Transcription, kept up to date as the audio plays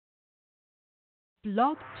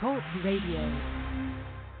Blog Talk Radio.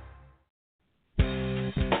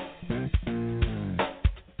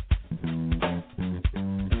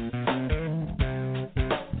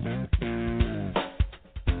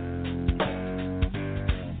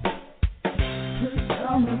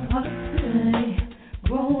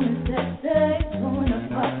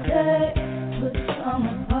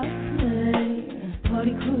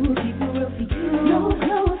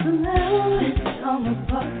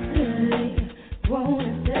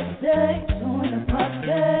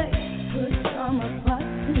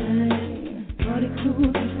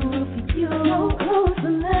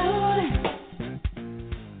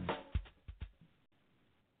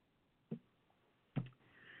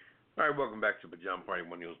 All right, welcome back to Pajama Party.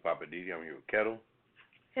 One News Papa Didi. I'm here with Kettle.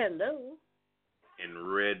 Hello.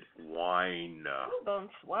 And red wine.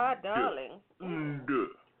 Bonsoir, darling. De.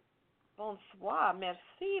 Bonsoir,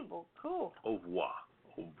 merci beaucoup. Au revoir.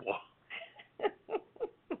 Au revoir.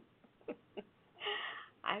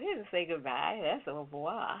 I didn't say goodbye. That's au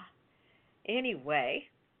revoir. Anyway,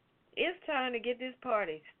 it's time to get this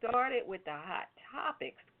party started with the hot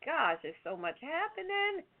topics. Gosh, there's so much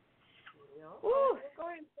happening. Go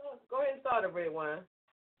ahead and start, everyone.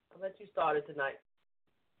 I'll let you start it tonight.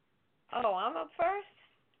 Oh, I'm up first?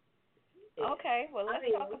 Yeah. Okay, well, let's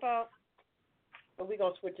talk about... But we're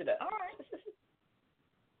going to switch it up. All right.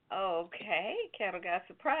 Okay, Kettle got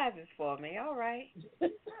surprises for me. All right.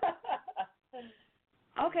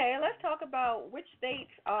 Okay, let's talk about which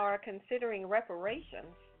states are considering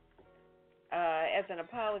reparations as an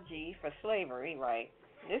apology for slavery, right?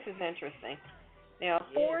 This is interesting. Now,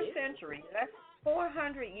 4 centuries, that's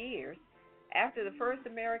 400 years after the first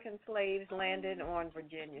American slaves landed on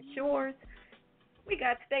Virginia shores, we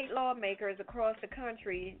got state lawmakers across the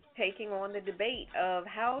country taking on the debate of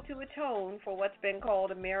how to atone for what's been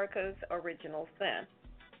called America's original sin.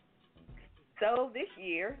 So this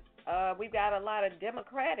year, we've got a lot of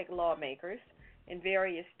Democratic lawmakers in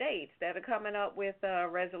various states that are coming up with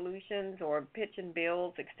resolutions or pitching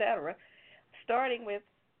bills, etc., starting with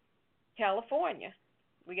California.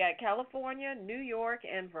 We got California, New York,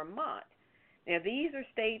 and Vermont. Now, these are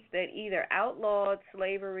states that either outlawed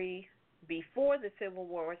slavery before the Civil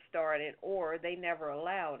War started or they never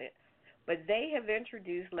allowed it. But they have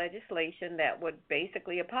introduced legislation that would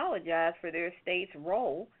basically apologize for their state's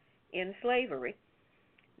role in slavery.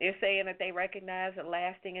 They're saying that they recognize the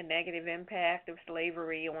lasting and negative impact of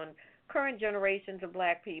slavery on current generations of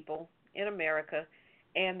black people in America,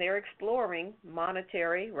 and they're exploring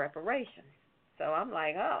monetary reparations. So I'm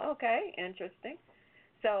like, oh, okay, interesting.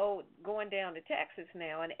 So going down to Texas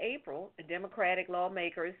now, in April, the Democratic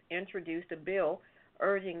lawmakers introduced a bill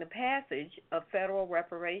urging the passage of federal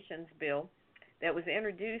reparations bill that was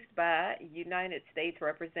introduced by United States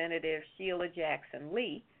Representative Sheila Jackson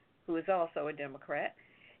Lee, who is also a Democrat.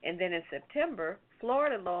 And then in September,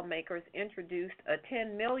 Florida lawmakers introduced a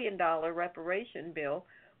 $10 million reparation bill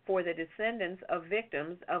for the descendants of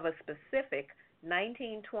victims of a specific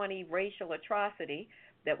 1920 racial atrocity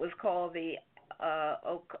that was called the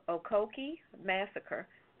Okokie Massacre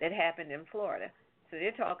that happened in Florida. So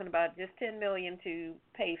they're talking about just $10 million to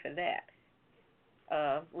pay for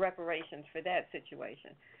that, reparations for that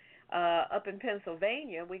situation. Up in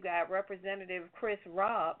Pennsylvania, we got Representative Chris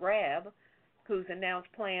Rabb, who's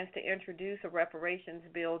announced plans to introduce a reparations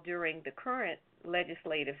bill during the current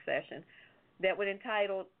legislative session that would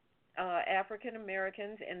entitle African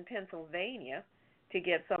Americans in Pennsylvania to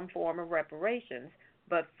get some form of reparations.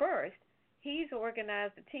 But first, he's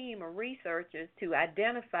organized a team of researchers to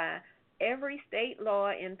identify every state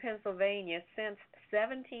law in Pennsylvania since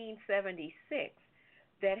 1776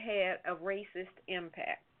 that had a racist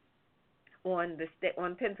impact on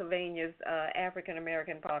Pennsylvania's African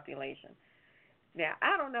American population. Now,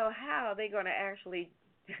 I don't know how they're going to actually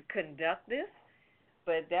conduct this,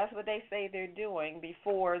 but that's what they say they're doing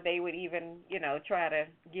before they would even, try to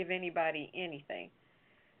give anybody anything.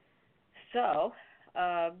 So,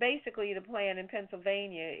 basically the plan in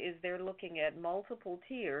Pennsylvania is they're looking at multiple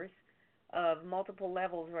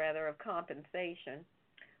levels of compensation,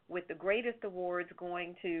 with the greatest awards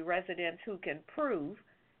going to residents who can prove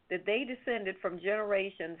that they descended from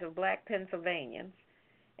generations of black Pennsylvanians.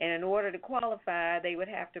 And in order to qualify, they would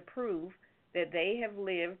have to prove that they have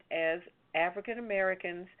lived as African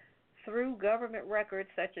Americans through government records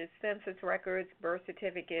such as census records, birth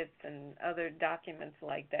certificates, and other documents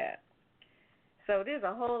like that. So there's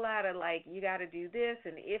a whole lot of you got to do this,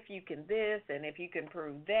 and if you can this, and if you can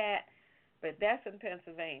prove that. But that's in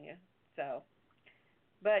Pennsylvania. So,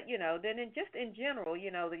 but then in general,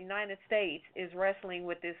 the United States is wrestling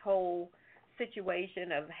with this whole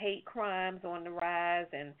situation of hate crimes on the rise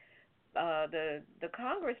and the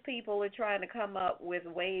Congress people are trying to come up with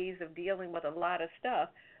ways of dealing with a lot of stuff,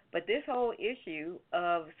 but this whole issue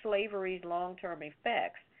of slavery's long-term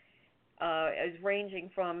effects is ranging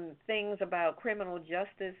from things about criminal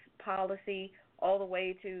justice policy all the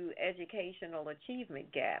way to educational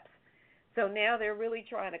achievement gaps. So now they're really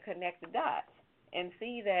trying to connect the dots and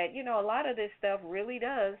see that, a lot of this stuff really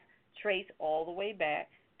does trace all the way back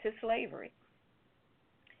to slavery.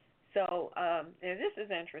 So this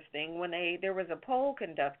is interesting. When there was a poll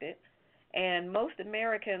conducted, and most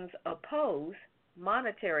Americans oppose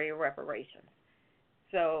monetary reparations.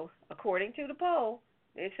 So according to the poll,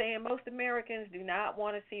 they're saying most Americans do not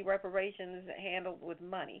want to see reparations handled with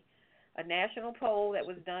money. A national poll that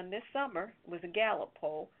was done this summer, was a Gallup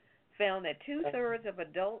poll, found that 2/3 of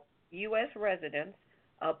adult U.S. residents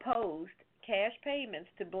opposed cash payments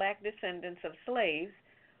to black descendants of slaves,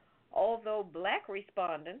 although black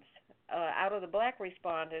respondents, out of the black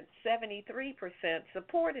respondents, 73%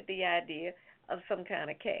 supported the idea of some kind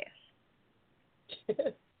of cash.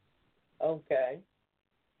 Okay.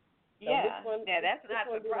 Yeah, that's not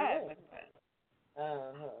surprising.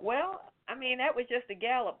 Well, I mean, that was just a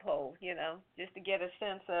Gallup poll, just to get a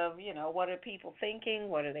sense of, what are people thinking,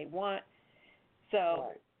 what do they want. So,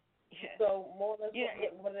 right. So more or less,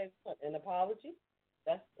 what do they want? An apology?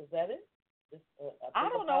 Is that it? Just I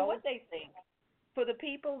don't know what they think. For the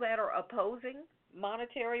people that are opposing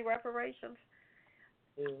monetary reparations,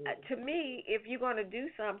 to me, if you're going to do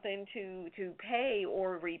something to pay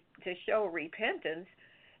or to show repentance,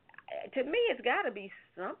 to me it's got to be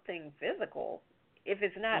something physical. If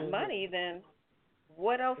it's not money, then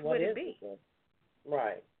what else would it be?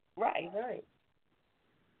 Right. Right.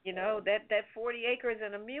 That 40 acres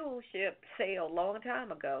and a mule ship sailed a long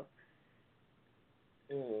time ago.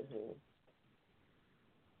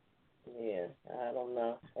 Yeah, I don't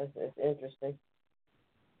know. It's interesting.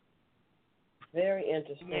 Very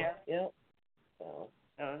interesting. Yeah. Yep. So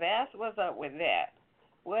that's what's up with that.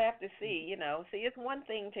 We'll have to see, See, it's one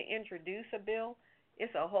thing to introduce a bill.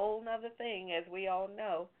 It's a whole other thing, as we all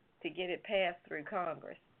know, to get it passed through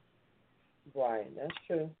Congress. Right, that's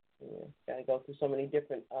true. Yeah, got to go through so many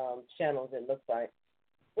different channels, it looks like.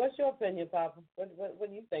 What's your opinion, Papa? What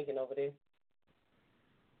are you thinking over there?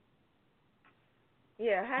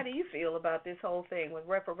 Yeah, how do you feel about this whole thing with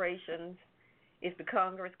reparations? If the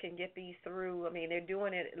Congress can get these through, I mean, they're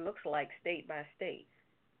doing it looks like state by state,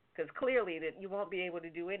 because clearly that you won't be able to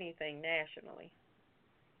do anything nationally.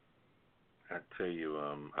 I tell you,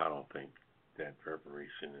 I don't think that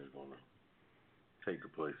reparation is going to take the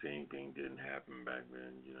place of anything didn't happen back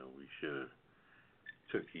then. We should have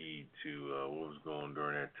took heed to what was going on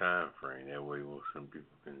during that time frame. That way, some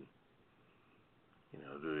people can,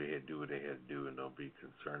 do what they had to do and don't be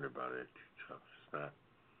concerned about it too tough.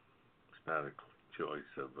 It's not a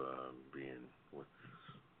choice of being what's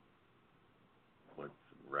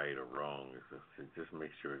right or wrong. It's just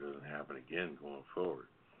make sure it doesn't happen again going forward.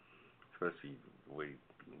 Especially the way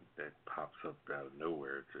that pops up out of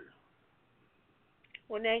nowhere too.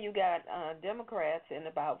 Well, now you got Democrats in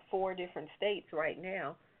about 4 different states right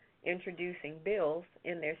now introducing bills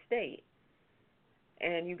in their state.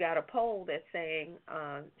 And you got a poll that's saying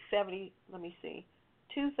 2/3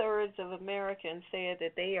 of Americans said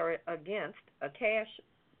that they are against a cash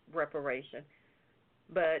reparation,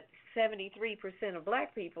 but 73% of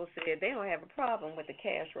black people said they don't have a problem with the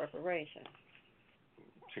cash reparation.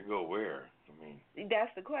 To go where? I mean,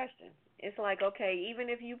 that's the question. It's like, okay, even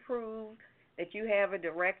if you prove that you have a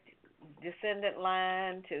direct descendant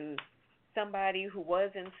line to somebody who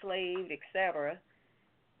was enslaved, etc.,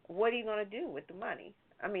 what are you going to do with the money?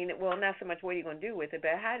 I mean, well, not so much what are you going to do with it,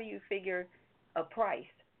 but how do you figure a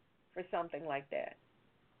price for something like that?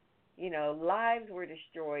 Lives were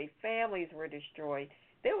destroyed, families were destroyed.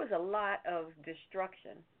 There was a lot of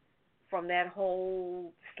destruction from that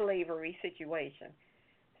whole slavery situation.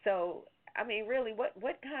 So, I mean, really,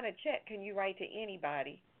 what kind of check can you write to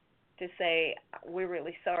anybody to say, we're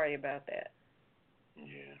really sorry about that?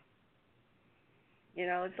 Yeah.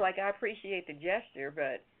 It's like, I appreciate the gesture,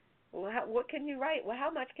 but what can you write? Well, how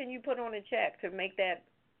much can you put on a check to make that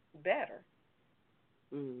better?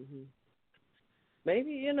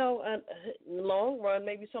 Maybe, in the long run,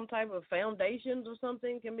 maybe some type of foundations or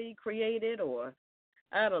something can be created, or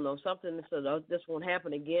I don't know, something that says, oh, this won't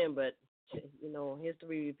happen again, but,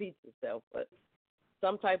 history repeats itself. But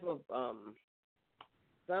some type of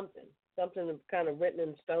something kind of written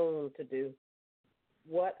in stone to do.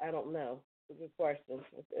 What? I don't know. It's a good question.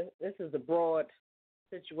 This is a broad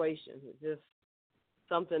situation. It's just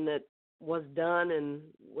something that was done, and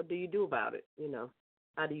what do you do about it?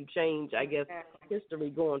 How do you change, I guess, history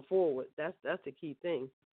going forward? That's the key thing.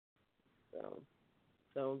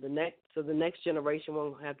 So the next generation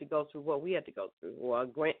won't have to go through what we had to go through, or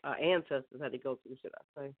our ancestors had to go through, should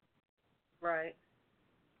I say? Right.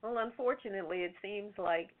 Well, unfortunately, it seems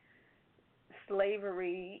like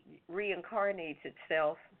slavery reincarnates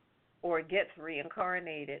itself, or gets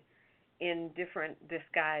reincarnated in different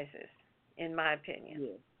disguises, in my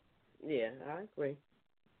opinion. Yeah, I agree.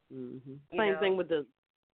 Mhm. Same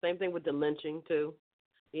thing with the lynching too.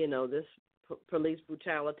 This police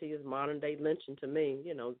brutality is modern day lynching to me.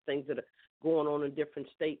 Things that are going on in different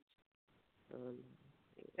states.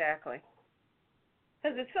 Exactly.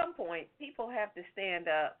 Because at some point, people have to stand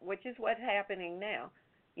up, which is what's happening now.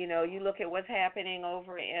 You look at what's happening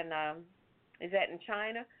over in, is that in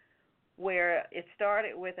China, where it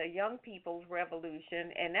started with a young people's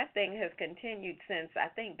revolution, and that thing has continued since, I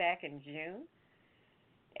think, back in June.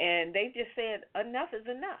 And they've just said, enough is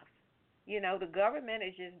enough. The government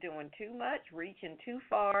is just doing too much, reaching too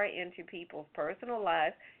far into people's personal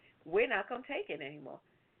lives. We're not going to take it anymore.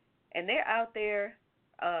 And they're out there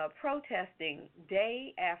protesting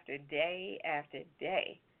day after day after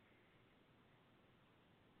day.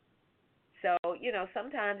 So,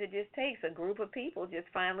 sometimes it just takes a group of people just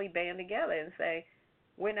finally band together and say,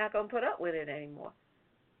 we're not going to put up with it anymore.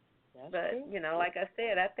 That's true. Like I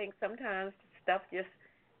said, I think sometimes stuff just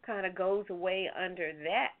kind of goes away under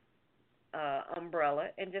that umbrella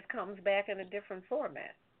and just comes back in a different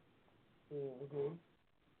format. Mhm.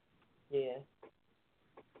 Yeah.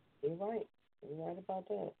 You're right. You're right about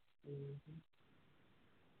that. Mhm.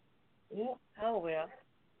 Yeah. Oh, well.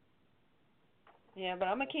 Yeah, but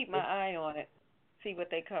I'm going to keep my eye on it, see what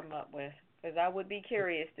they come up with, because I would be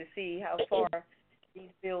curious to see how far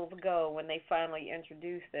these bills go when they finally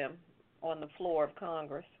introduce them on the floor of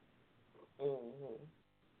Congress. Mhm.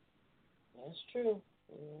 That's true.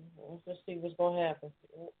 Let's just see what's going to happen.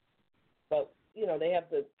 But, they have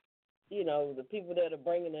to, the people that are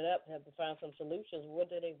bringing it up have to find some solutions. What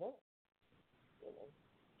do they want?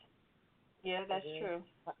 Yeah, that's true.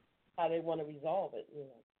 How they want to resolve it,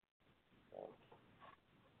 So.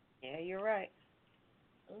 Yeah, you're right.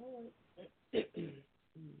 All right.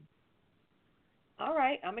 All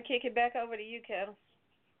right, I'm going to kick it back over to you, Kettle.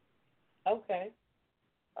 Okay.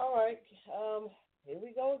 All right. Here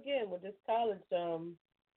we go again with this college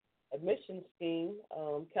admission scheme.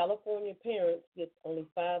 California parents get only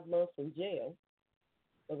 5 months in jail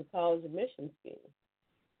for the college admission scheme.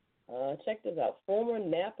 Check this out. Former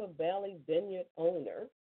Napa Valley Vineyard owner,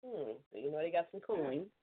 so they got some coins.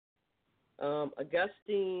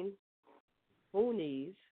 Augustine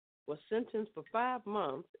Muniz was sentenced for 5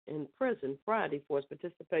 months in prison Friday for his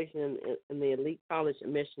participation in the elite college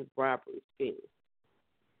admissions bribery scheme.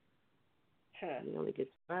 He only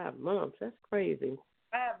gets 5 months. That's crazy.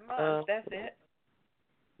 5 months, that's it.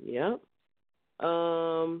 Yep.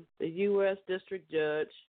 The U.S. District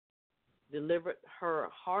Judge delivered her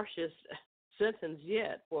harshest sentence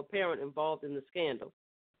yet for a parent involved in the scandal.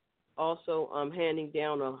 Also, handing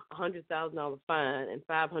down a $100,000 fine and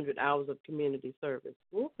 500 hours of community service.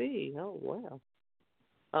 Whoopee! Oh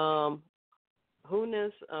wow.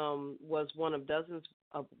 Hunas was one of dozens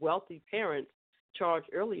of wealthy parents charged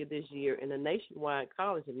earlier this year in a nationwide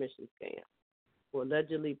college admission scam for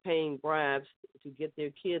allegedly paying bribes to get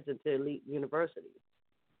their kids into elite universities,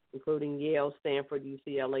 including Yale, Stanford,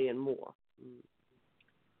 UCLA, and more.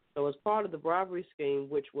 So as part of the bribery scheme,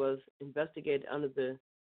 which was investigated under the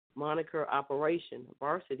moniker Operation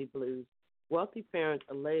Varsity Blues, wealthy parents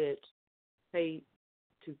alleged paid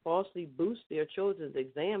to falsely boost their children's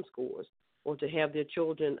exam scores or to have their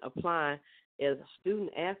children apply as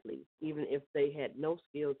student athletes, even if they had no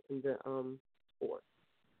skills in the sport.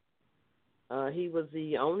 He was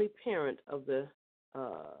the only parent of the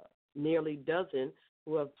nearly dozen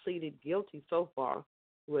who have pleaded guilty so far,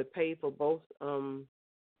 who had paid for both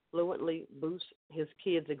fluently boost his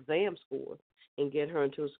kids' exam scores and get her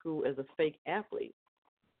into a school as a fake athlete.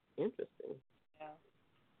 Interesting. Yeah.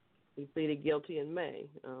 He pleaded guilty in May.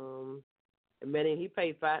 Admitting he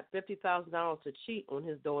paid $50,000 to cheat on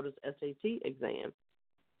his daughter's SAT exam.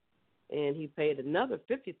 And he paid another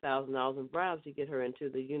 $50,000 in bribes to get her into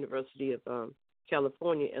the University of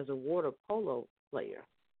California as a water polo player.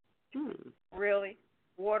 Really?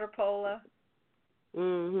 Water polo?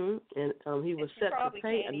 And he was set to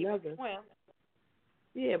pay another.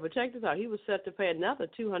 Yeah, but check this out. He was set to pay another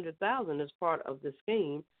 $200,000 as part of the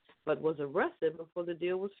scheme, but was arrested before the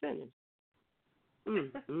deal was finished.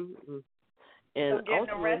 And so getting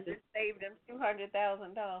arrested saved him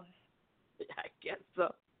 $200,000. I guess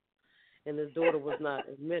so. And his daughter was not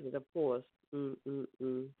admitted, of course.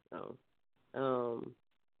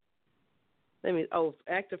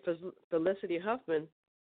 Actor Felicity Huffman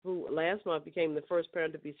who last month became the first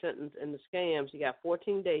parent to be sentenced in the scam. She got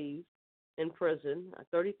 14 days in prison,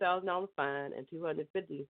 a $30,000 fine, and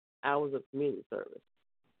 250 hours of community service.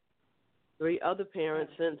 3 other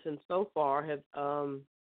parents sentenced so far have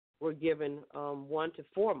were given 1 to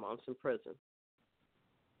 4 months in prison.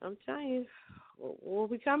 I'm telling you, what are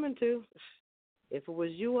we coming to? If it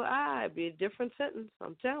was you or I, it'd be a different sentence.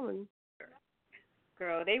 I'm telling you.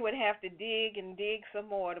 Girl, they would have to dig and dig some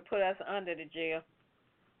more to put us under the jail.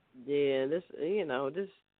 Yeah, this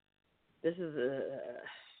is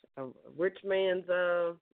a rich man's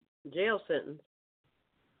jail sentence.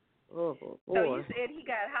 Oh boy. So you said he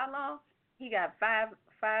got how long? He got 5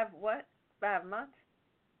 months?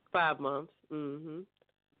 5 months. Mhm.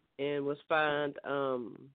 And was fined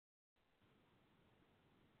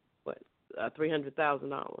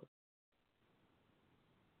 $300,000.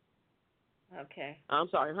 Okay. I'm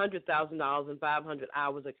sorry, $100,000 and 500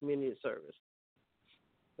 hours of community service.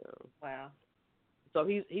 So, wow. So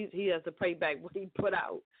he has to pay back what he put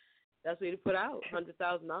out. That's what he put out,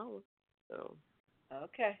 $100,000. So.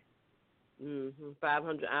 Okay.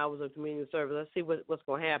 500 hours of community service. Let's see what's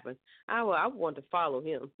going to happen. I want to follow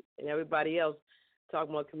him and everybody else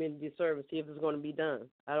talking about community service, see if it's going to be done.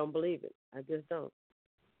 I don't believe it. I just don't.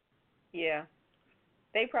 Yeah.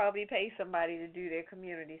 They probably pay somebody to do their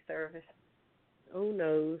community service. Who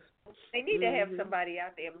knows? They need to have somebody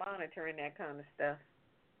out there monitoring that kind of stuff.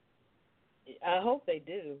 I hope they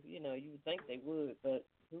do. You would think they would, but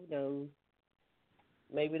who knows?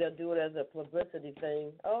 Maybe they'll do it as a publicity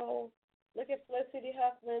thing. Oh, look at Felicity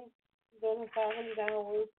Huffman doing her 500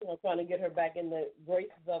 hours, trying to get her back in the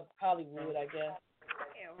graces of Hollywood, I guess.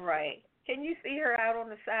 Yeah, right. Can you see her out on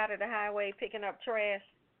the side of the highway picking up trash?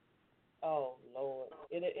 Oh, Lord.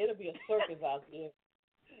 It'll be a circus out there.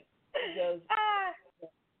 Because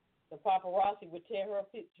the paparazzi would tear her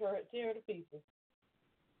to pieces.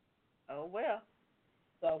 Oh, well.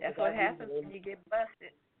 So that's what happens when you get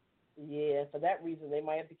busted. Yeah, for that reason, they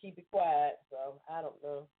might have to keep it quiet. So, I don't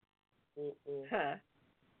know. Huh.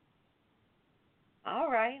 All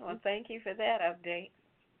right. Well, thank you for that update.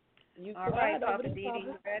 All right, Papa Didi,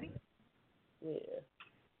 you ready? Yeah.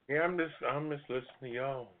 Yeah, I'm just listening to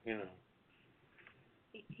y'all,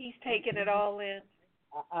 He's taking it all in.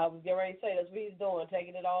 I was getting ready to say that's what he's doing,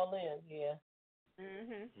 taking it all in. Yeah.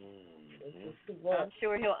 I'm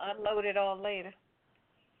sure he'll unload it all later.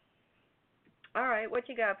 All right, what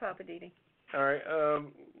you got, Papa Didi? All right.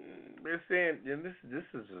 They're saying, and this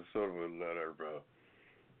is a sort of a letter of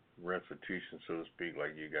restitution, so to speak,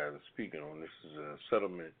 like you guys are speaking on. This is a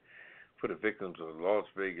settlement for the victims of the Las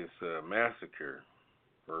Vegas massacre,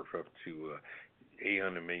 worth up to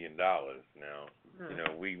 $800 million. Now,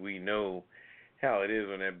 we know how it is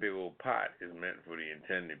when that big old pot is meant for the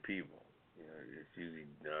intended people. It's usually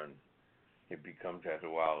done. It becomes after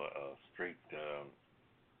a while a straight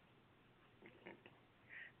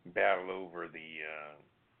battle over the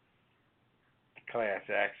class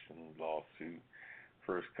action lawsuit.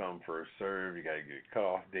 First come, first serve. You got to get a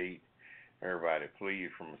cutoff date. Everybody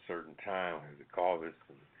pleads from a certain time has a caucus.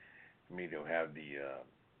 They'll have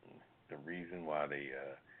the reason why they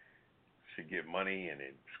should get money, and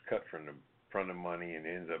it's cut from the money, and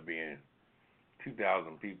it ends up being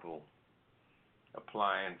 2,000 people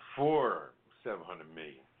applying for $700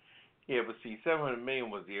 million. Yeah, but see, $700 million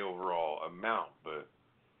was the overall amount, but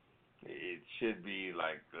it should be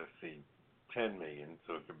like, let's see, $10 million,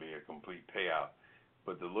 so it could be a complete payout.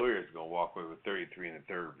 But the lawyer's gonna walk away with 33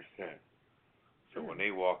 1/3%. So when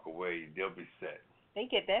they walk away, they'll be set. They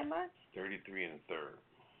get that much? 33 1/3.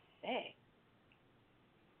 Dang.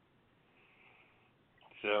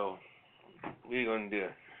 So what are you gonna do?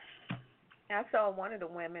 I saw one of the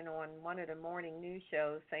women on one of the morning news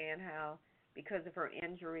shows saying how because of her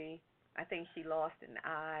injury, I think she lost an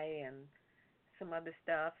eye and some other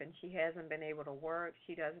stuff, and she hasn't been able to work.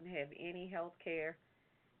 She doesn't have any health care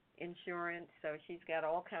insurance, so she's got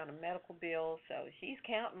all kind of medical bills. So she's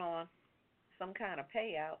counting on some kind of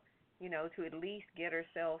payout, to at least get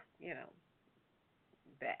herself,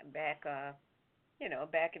 back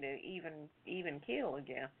in an even keel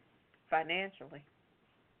again, financially.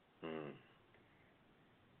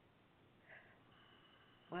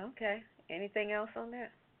 Well, okay. Anything else on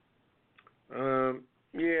that?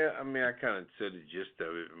 Yeah, I kind of said the gist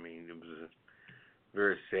of it. It was a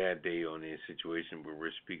very sad day on this situation where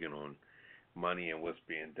we're speaking on money and what's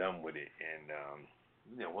being done with it. And,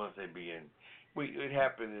 once they begin, it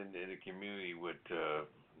happened in the community with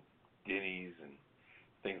Denny's and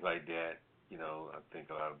things like that. I think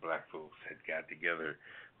a lot of black folks had got together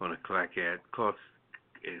on a class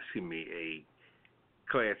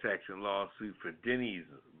action lawsuit for Denny's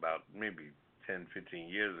about maybe 10, 15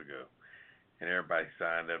 years ago. And everybody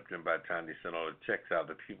signed up. Then by the time they sent all the checks out,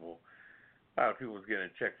 a lot of people was getting a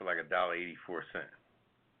check for like $1.84.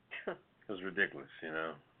 It was ridiculous,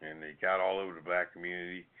 And they got all over the black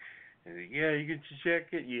community. And they, yeah, you get your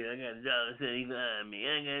check? Yeah, I got $1.75. I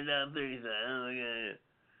got $1.35. Oh my God.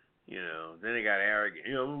 Then they got arrogant.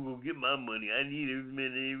 I'm gonna get my money. I need every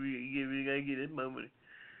minute. I get my money.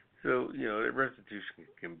 So the restitution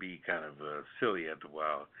can be kind of silly after a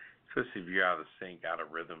while, especially if you're out of sync, out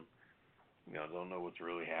of rhythm. Don't know what's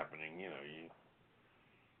really happening.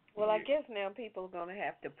 Well, I guess now people are gonna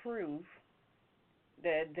have to prove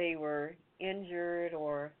that they were injured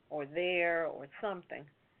or there or something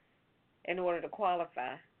in order to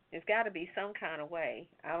qualify. There's got to be some kind of way.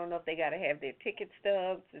 I don't know if they got to have their ticket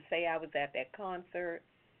stubs to say I was at that concert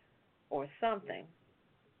or something.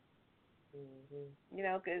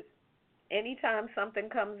 Because anytime something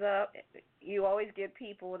comes up, you always get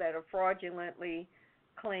people that are fraudulently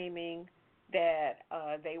claiming that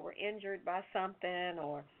they were injured by something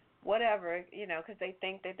or whatever, because they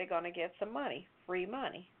think that they're going to get some money, free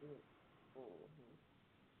money.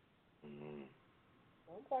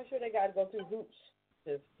 I'm quite sure they got to go through hoops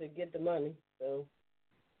to get the money. So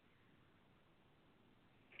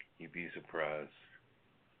you'd be surprised.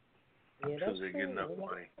 Yeah, that's true. They get enough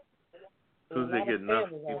money. As they get enough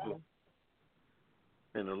people.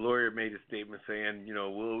 And the lawyer made a statement saying,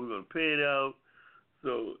 well, we're going to pay it out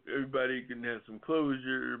so everybody can have some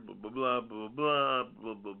closure, blah, blah, blah, blah, blah,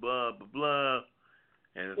 blah, blah, blah, blah, blah.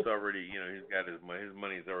 And it's already, he's got his money. His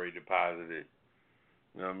money's already deposited.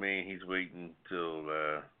 You know what I mean? He's waiting till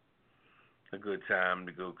a good time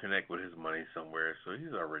to go connect with his money somewhere, so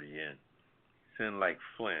he's already in. He's in like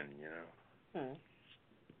Flynn, And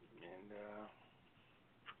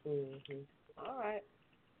all right.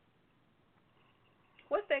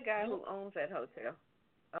 What's that guy who owns that hotel?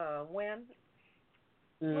 Wynn?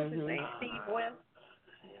 What's his name? Steve Wynn?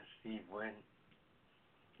 Yeah, Steve Wynn.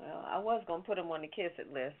 Well, I was going to put him on the kiss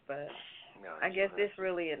it list, but no, I guess this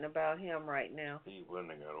really isn't about him right now. Steve Wynn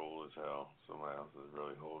got old as hell. Somebody else is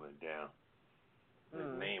really holding it down.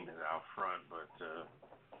 His name is out front, but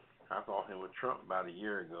I thought him with Trump about a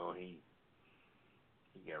year ago. He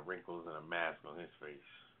got wrinkles and a mask on his face.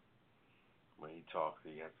 When he talks,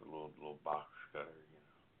 he has a little box cutter,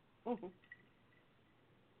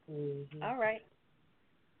 All right.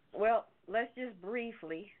 Well, let's just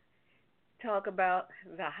briefly talk about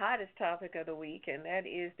the hottest topic of the week, and that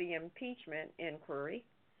is the impeachment inquiry.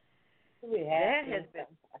 That has been,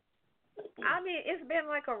 it's been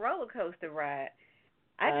like a roller coaster ride.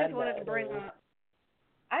 I just wanted to bring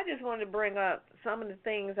up some of the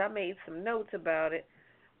things. I made some notes about it.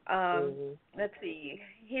 Let's see.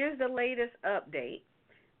 Here's the latest update.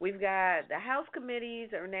 We've got the House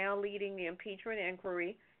committees are now leading the impeachment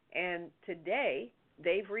inquiry, and today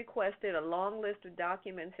they've requested a long list of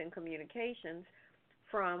documents and communications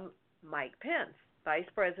from Mike Pence, Vice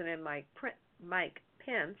President Mike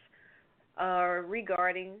Pence,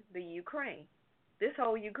 regarding the Ukraine. This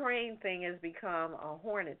whole Ukraine thing has become a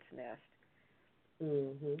hornet's nest.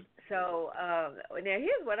 So now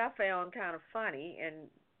here's what I found kind of funny and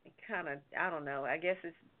kind of, I don't know, I guess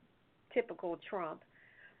it's typical Trump,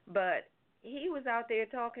 but he was out there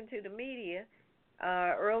talking to the media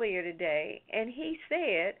earlier today, and he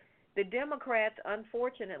said the Democrats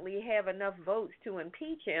unfortunately have enough votes to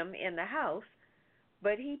impeach him in the House,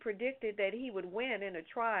 but he predicted that he would win in a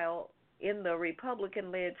trial in the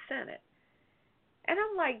Republican-led Senate. And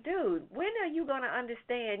I'm like, dude, when are you going to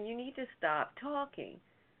understand you need to stop talking?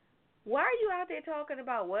 Why are you out there talking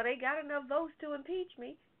about, well, they got enough votes to impeach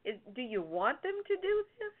me? Do you want them to do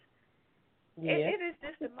this? Yeah. It is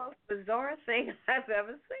just the most bizarre thing I've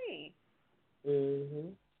ever seen.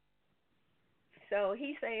 So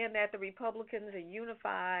he's saying that the Republicans are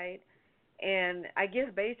unified, and I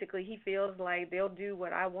guess basically he feels like they'll do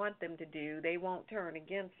what I want them to do. They won't turn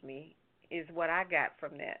against me, is what I got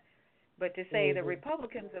from that. But to say the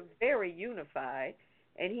Republicans are very unified,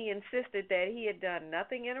 and he insisted that he had done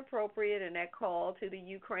nothing inappropriate in that call to the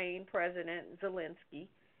Ukraine President Zelensky,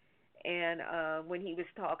 and when he was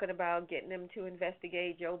talking about getting them to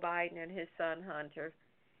investigate Joe Biden and his son Hunter,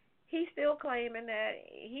 he's still claiming that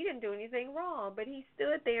he didn't do anything wrong, but he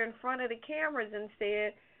stood there in front of the cameras and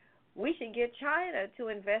said, we should get China to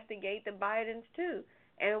investigate the Bidens too,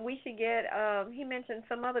 and we should get, he mentioned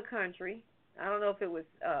some other country, I don't know if it was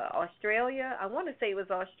Australia, I want to say it was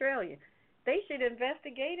Australia, they should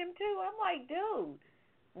investigate him too. I'm like, dude,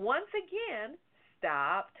 once again,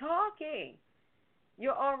 stop talking.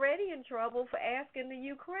 You're already in trouble for asking the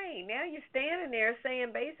Ukraine. Now you're standing there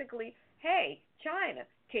saying basically, hey, China,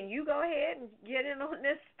 can you go ahead and get in on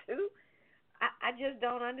this too? I just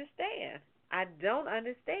don't understand. I don't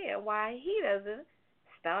understand why he doesn't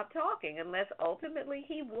stop talking unless ultimately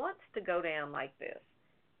he wants to go down like this.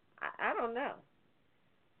 I don't know.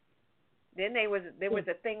 Then there was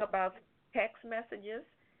a thing about text messages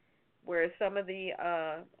where some of the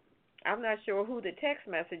I'm not sure who the text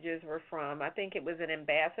messages were from. I think it was an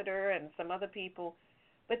ambassador and some other people,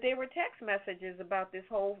 but there were text messages about this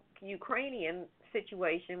whole Ukrainian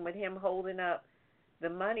situation with him holding up the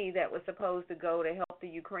money that was supposed to go to help the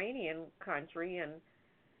Ukrainian country. And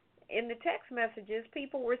in the text messages,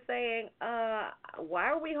 people were saying, why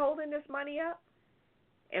are we holding this money up?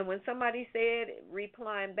 And when somebody said,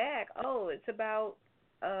 replying back, oh, it's about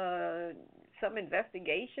some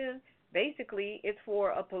investigation, basically it's for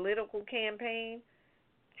a political campaign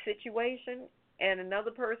situation, and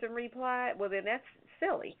another person replied, well, then that's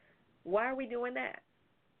silly. Why are we doing that?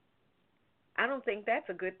 I don't think that's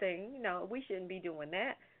a good thing. We shouldn't be doing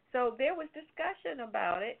that. So there was discussion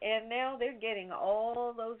about it, and now they're getting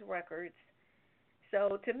all those records.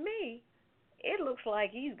 So to me, it looks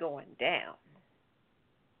like he's going down.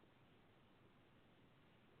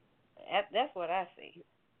 That's what I see.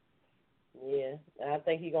 Yeah, I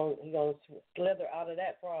think he's gonna slither out of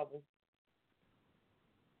that problem.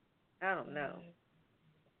 I don't know.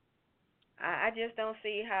 I just don't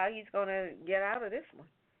see how he's gonna get out of this one.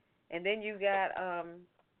 And then you got I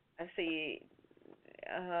see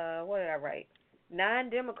what did I write? 9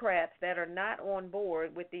 Democrats that are not on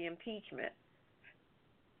board with the impeachment.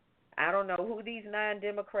 I don't know who these 9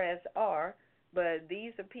 Democrats are, but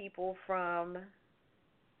these are people from,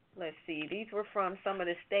 let's see, these were from some of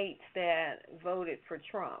the states that voted for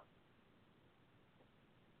Trump.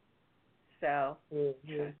 So,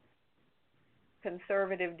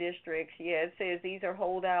 conservative districts, yeah, it says these are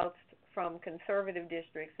holdouts from conservative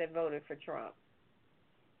districts that voted for Trump.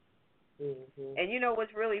 Mm-hmm. And you know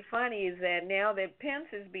what's really funny is that now that Pence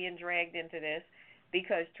is being dragged into this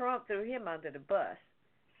because Trump threw him under the bus.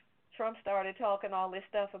 Trump started talking all this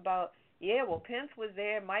stuff about, yeah, well, Pence was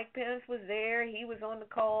there, Mike Pence was there, he was on the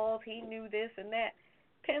calls, he knew this and that.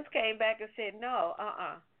 Pence came back and said, no,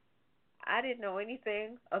 I didn't know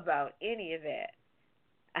anything about any of that.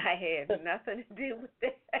 I had nothing to do with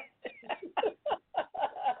that.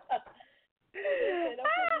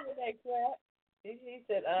 He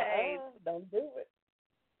said, don't do it.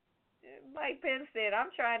 Mike Pence said, I'm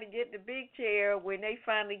trying to get the big chair when they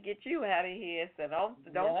finally get you out of here, so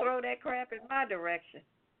don't throw that crap in my direction.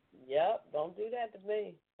 Yep, don't do that to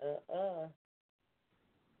me.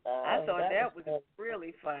 I thought that was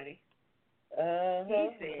really funny. He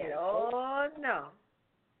said, oh, no.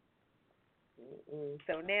 Mm-mm.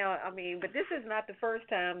 So now, I mean, but this is not the first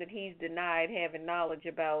time that he's denied having knowledge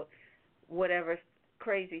about whatever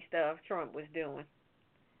crazy stuff Trump was doing.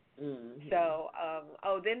 Mm-hmm. So,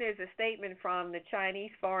 then there's a statement from the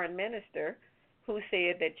Chinese foreign minister who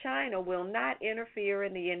said that China will not interfere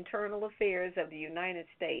in the internal affairs of the United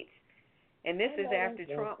States. And this is after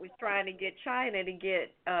Trump was trying to get China to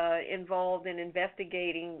get involved in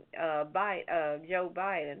investigating Joe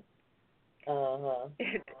Biden. Uh-huh.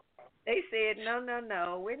 They said,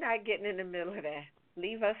 no, we're not getting in the middle of that.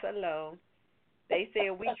 Leave us alone. They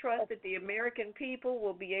said, we trust that the American people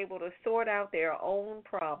will be able to sort out their own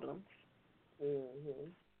problems. Mm-hmm.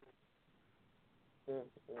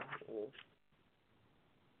 Mm-hmm.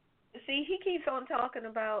 See, he keeps on talking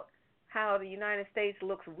about how the United States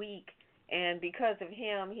looks weak, and because of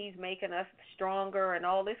him, he's making us stronger and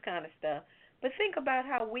all this kind of stuff. But think about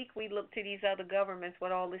how weak we look to these other governments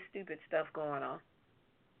with all this stupid stuff going on.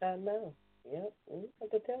 I know. Yep. You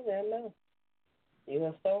have to tell me, I know. You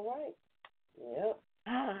are so right. Yep.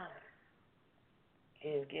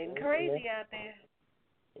 It's getting crazy out there.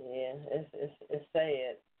 Yeah, it's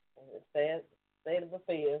sad. It's sad state of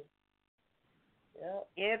affairs. Yep.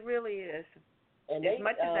 It really is. And as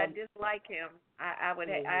much as I dislike him, I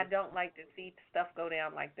don't like to see stuff go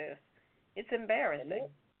down like this. It's embarrassing.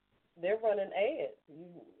 They're running ads.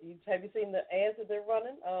 You have you seen the ads that they're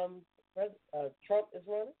running? Trump is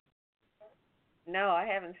running. No, I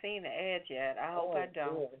haven't seen the ads yet. I hope I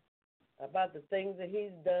don't. Good. About the things that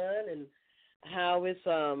he's done and how it's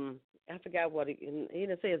I forgot what he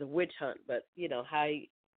didn't say it's a witch hunt, but you know how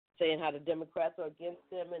saying how the Democrats are against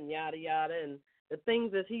him and yada yada and the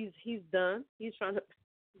things that he's done. He's trying to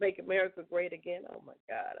make America great again. Oh my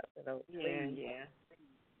God! I said, oh, please. Yeah.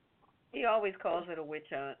 He always calls it a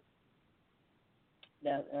witch hunt.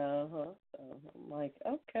 That So I'm like,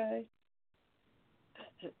 okay.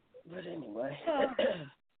 But anyway.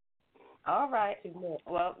 All right.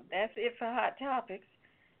 Well, that's it for Hot Topics.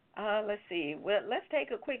 Let's see. Well, let's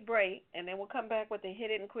take a quick break, and then we'll come back with the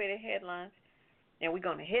Hit It and Quit It headlines. And we're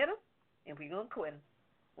going to hit them, and we're going to quit them.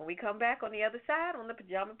 When we come back on the other side on the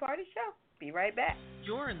Pajama Party Show, be right back.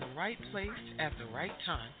 You're in the right place at the right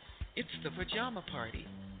time. It's the Pajama Party.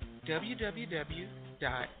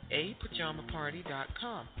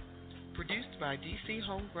 www.apajamaparty.com. Produced by DC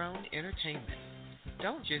Homegrown Entertainment.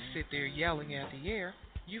 Don't just sit there yelling at the air.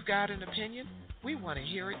 You've got an opinion? We want to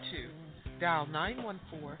hear it too. Dial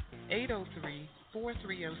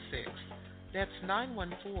 914-803-4306. That's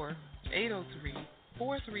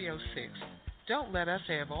 914-803-4306. Don't let us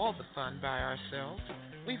have all the fun by ourselves.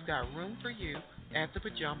 We've got room for you at the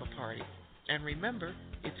Pajama Party. And remember,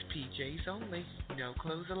 it's PJs only, no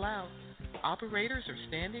clothes allowed. Operators are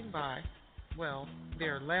standing by. Well,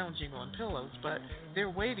 they're lounging on pillows, but they're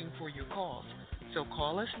waiting for your calls. So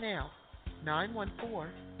call us now,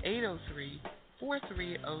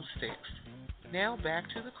 914-803-4306. Now back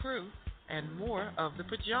to the crew and more of the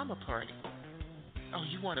Pajama Party. Oh,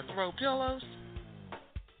 you want to throw pillows?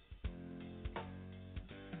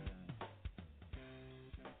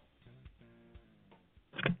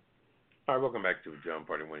 All right, welcome back to Pajama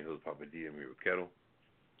Party. One Hills Papa D. I'm here with Kettle.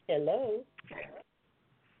 Hello.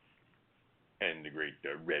 And the great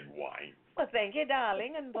red wine. Well, thank you,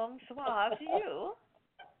 darling, and bonsoir to you.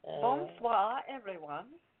 Bonsoir, everyone.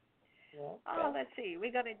 Oh, let's see.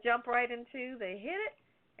 We're going to jump right into the hit it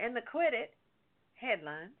and the quit it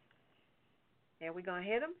headlines. And we're going to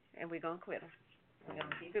hit them and we're going to quit them. We're going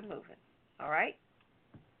to keep it moving. All right?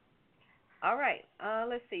 All right.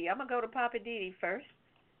 Let's see. I'm going to go to Papa Didi first.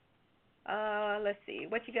 Let's see.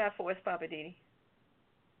 What you got for us, Papa Didi?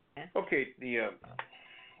 Okay, the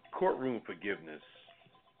courtroom forgiveness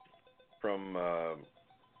from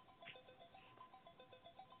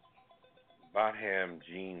Botham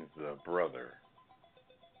Jean's brother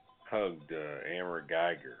hugged Amber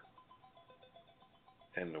Geiger,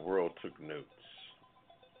 and the world took notes.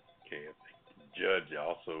 Okay, I think the judge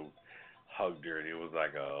also hugged her, and it was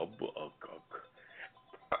like a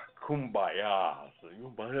kumbaya. So,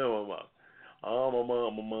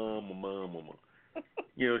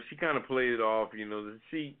 you know, she kind of played it off. You know, this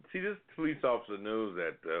police officer knows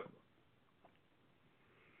that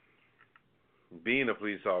being a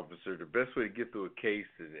police officer, the best way to get through a case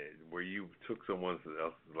where you took someone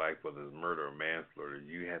else's life, whether it's murder or manslaughter,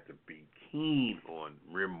 you have to be keen on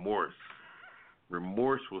remorse.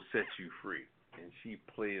 Remorse will set you free, and she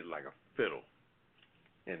played it like a fiddle.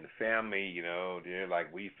 And the family, you know, they're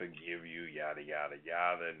like, we forgive you, yada, yada,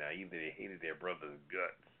 yada. Now, either they hated their brother's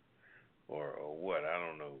guts or what. I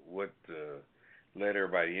don't know what led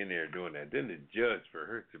everybody in there doing that. Then the judge, for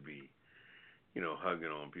her to be, you know,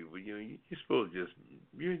 hugging on people, you know, you're supposed to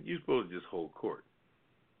just hold court.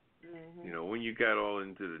 Mm-hmm. You know, when you got all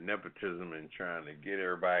into the nepotism and trying to get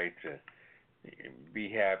everybody to be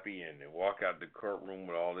happy and walk out the courtroom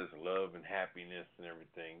with all this love and happiness and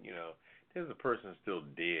everything, you know, there's a person still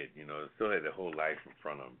dead, you know, still had their whole life in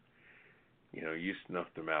front of them. You know, you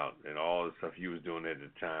snuffed them out, and all the stuff you was doing at the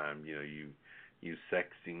time, you know, you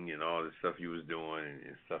sexing and all the stuff you was doing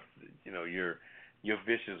and stuff, you know, your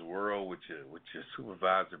vicious world with your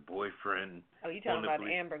supervisor boyfriend. Oh, you talking about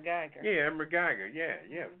Amber Geiger? Yeah, Amber Geiger.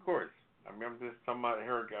 Yeah, of course. I remember this talking about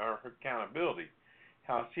her accountability,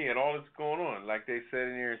 how she had all this going on. Like they said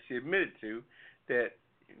in there, she admitted to that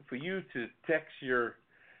for you to text your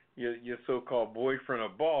so-called boyfriend or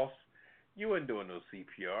boss, you wasn't doing no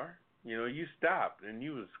CPR. You know, you stopped and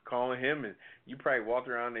you was calling him, and you probably walked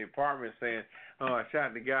around the apartment saying, "Oh, I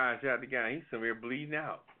shot the guy. He's somewhere bleeding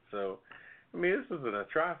out." So, I mean, this was an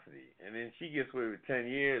atrocity. And then she gets away with 10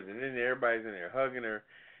 years, and then everybody's in there hugging her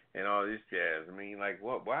and all this jazz. I mean, like,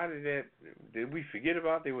 what? Why did we forget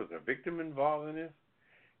about there was a victim involved in this?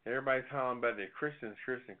 Everybody's hollering about the Christians.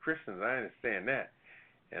 I understand that.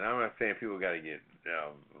 And I'm not saying people got to get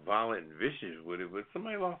violent and vicious with it, but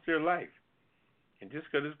somebody lost their life. And just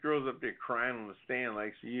because this girl's up there crying on the stand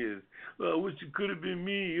like she is, well, I wish it could have been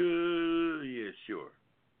me. Yeah, sure.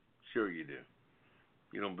 Sure you do.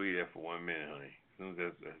 You don't believe that for 1 minute, honey. As soon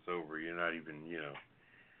as that's over, you're not even, you know,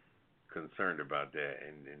 concerned about that.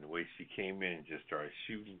 And the way she came in and just started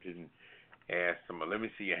shooting, didn't ask somebody, let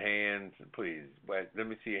me see your hands, please. But let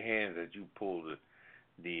me see your hands as you pull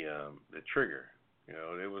the trigger. You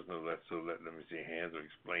know, there was no let me see your hands or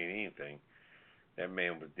explain anything. That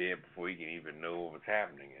man was dead before he could even know what was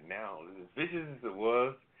happening. And now, as vicious as it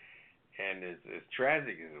was, and as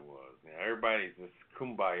tragic as it was, now everybody's just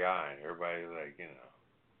kumbaya, and everybody's like, you know.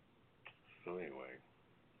 So anyway,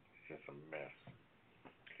 it's just a mess.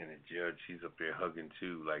 And the judge, she's up there hugging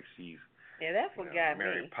too, like she's that's what got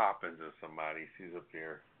Mary me. Poppins or somebody. She's up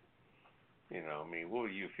there. You know, I mean,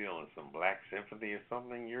 what were you feeling? Some black sympathy or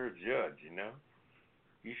something? You're a judge, you know.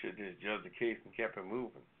 You should just judge the case and kept it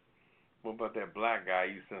moving. What about that black guy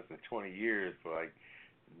you sentenced to 20 years for like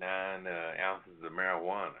 9 ounces of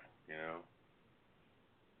marijuana? You know.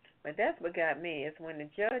 But that's what got me is when the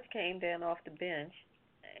judge came down off the bench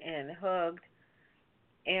and hugged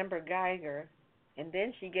Amber Geiger, and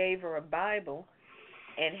then she gave her a Bible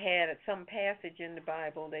and had some passage in the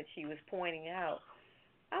Bible that she was pointing out.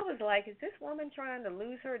 I was like, is this woman trying to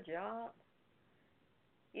lose her job?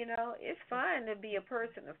 You know, it's fine to be a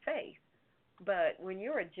person of faith, but when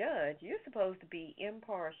you're a judge, you're supposed to be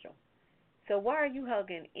impartial. So why are you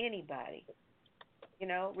hugging anybody? You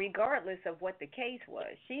know, regardless of what the case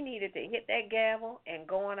was. She needed to hit that gavel and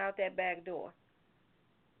go on out that back door.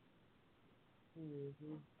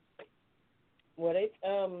 Mhm. Well, they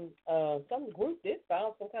some group did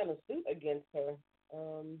file some kind of suit against her.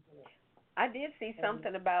 I did see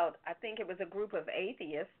something about, I think it was a group of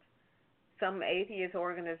atheists, some atheist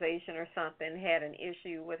organization or something had an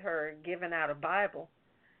issue with her giving out a Bible.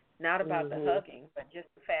 Not about the hugging, but just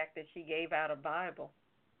the fact that she gave out a Bible.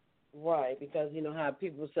 Right, because you know how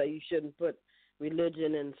people say you shouldn't put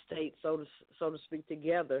religion and state, so to speak,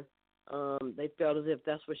 together. They felt as if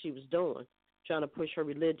that's what she was doing, trying to push her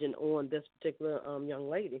religion on this particular young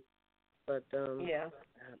lady. But yeah,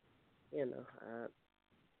 you know,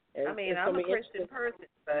 I mean, I'm a Christian person,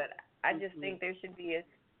 but I just think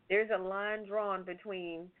there's a line drawn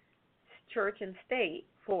between church and state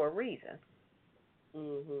for a reason.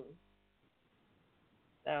 Mhm.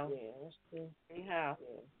 So yeah, that's true. Anyhow.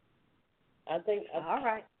 Yeah. All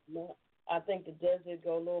right. I think the judge did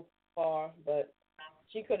go a little far, but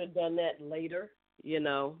she could have done that later, you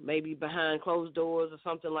know, maybe behind closed doors or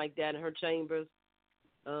something like that in her chambers.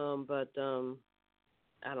 But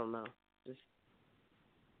I don't know. Just,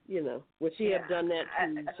 you know, would she have done that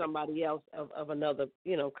to somebody else of another,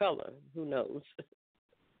 you know, color? Who knows?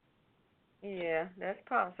 Yeah, that's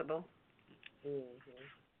possible.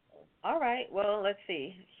 Mm-hmm. All right. Well, let's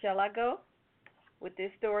see. Shall I go with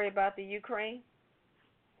this story about the Ukraine?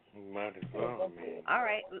 Might as well, man. All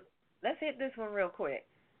right. Let's hit this one real quick.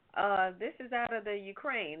 This is out of the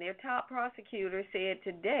Ukraine. Their top prosecutor said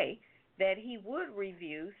today that he would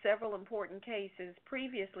review several important cases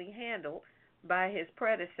previously handled by his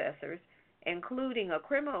predecessors, including a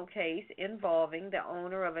criminal case involving the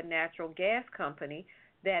owner of a natural gas company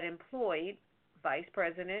that employed Vice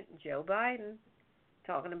President Joe Biden,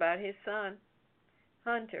 talking about his son,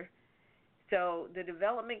 Hunter. So the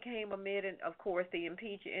development came amid, of course, the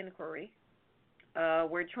impeachment inquiry,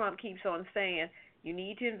 where Trump keeps on saying, you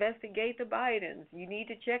need to investigate the Bidens. You need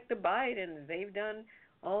to check the Bidens. They've done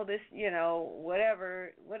all this, you know,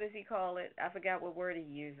 whatever. What does he call it? I forgot what word he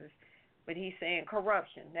uses. But he's saying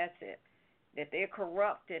corruption. That's it. That they're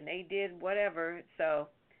corrupt and they did whatever. So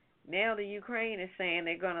now the Ukraine is saying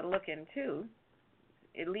they're going to look into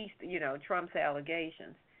at least, you know, Trump's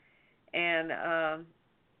allegations. And,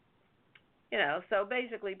 you know, so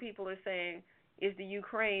basically people are saying, is the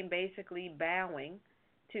Ukraine basically bowing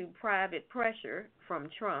to private pressure from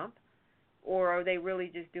Trump, or are they really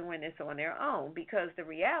just doing this on their own? Because the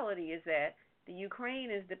reality is that the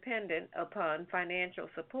Ukraine is dependent upon financial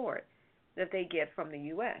support that they get from the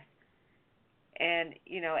U.S. And,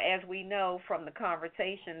 you know, as we know from the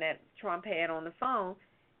conversation that Trump had on the phone,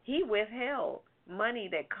 he withheld money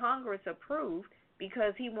that Congress approved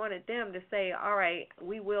because he wanted them to say, all right,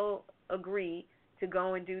 we will agree to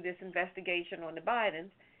go and do this investigation on the Bidens,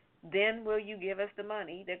 then will you give us the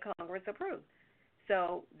money that Congress approved?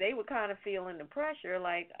 So they were kind of feeling the pressure,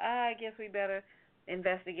 like, I guess we better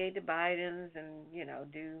investigate the Bidens and, you know,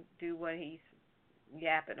 do what he's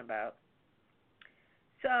yapping about.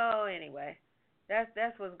 So anyway,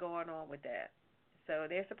 that's what's going on with that. So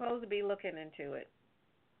they're supposed to be looking into it.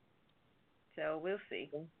 So we'll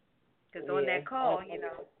see. Because on that call, you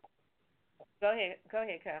know, go ahead,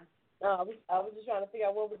 Cam. No, I was just trying to figure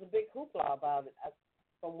out what was the big hoopla about it.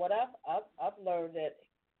 From what I've learned that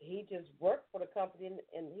he just worked for the company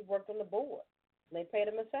and he worked on the board and they paid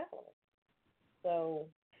him a salary. So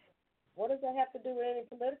what does that have to do with any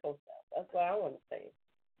political stuff? That's what I want to say.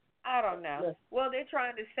 I don't know. Well, they're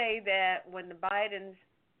trying to say that when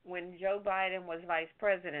Joe Biden was vice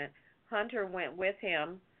president, Hunter went with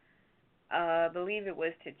him. I believe it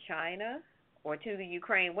was to China or to the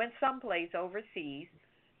Ukraine, went someplace overseas,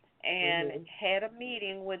 and had a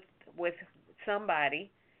meeting with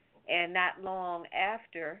somebody, and not long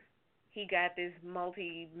after he got this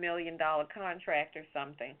multi-million-dollar contract or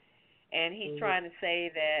something, and he's trying to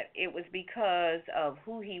say that it was because of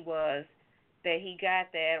who he was that he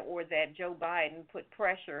got that, or that Joe Biden put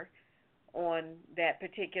pressure on that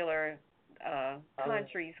particular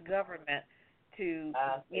country's government to,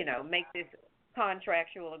 you know, make this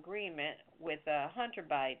contractual agreement with Hunter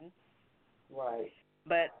Biden. Right.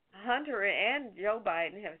 But Hunter and Joe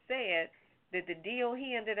Biden have said that the deal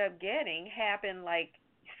he ended up getting happened like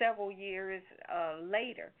several years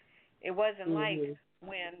later. It wasn't like Mhm.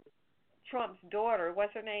 when Trump's daughter,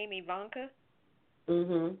 what's her name, Ivanka?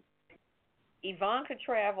 Mhm. Ivanka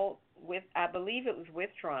traveled with, I believe it was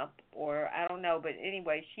with Trump, or I don't know, but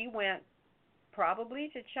anyway, she went probably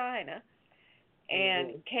to China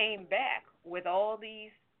and Mhm. came back with all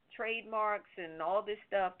these trademarks and all this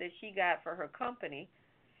stuff that she got for her company.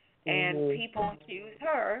 And Mhm. people accuse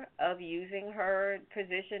her of using her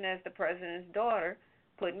position as the president's daughter,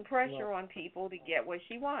 putting Right. pressure on people to get what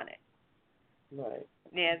she wanted. Right.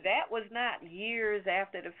 Now, that was not years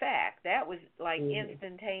after the fact. That was like Mhm.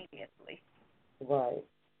 instantaneously. Right.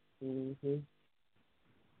 Mhm. So,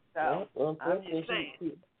 Yeah. Well, I'm just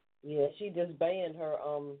unfortunately, saying. she just banned her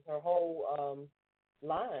whole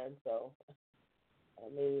line. So I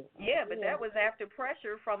mean, Yeah, you but know. that was after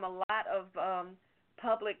pressure from a lot of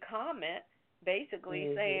public comment, basically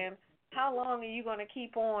Mhm. saying, how long are you going to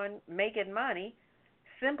keep on making money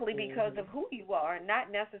simply because Mhm. of who you are, not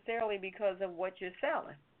necessarily because of what you're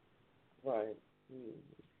selling? Right. Mhm.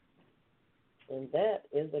 And that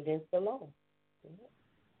is against the law. Mhm.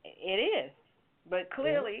 It is. But Yeah.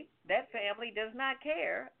 clearly, that family does not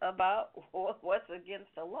care about what's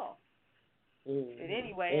against the law. But Mhm.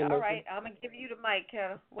 anyway, They all make right, I'm going to give you the mic,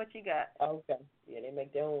 Kettle. What you got? okay. Yeah, they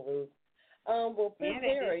make their own rules. Well, Prince Yeah,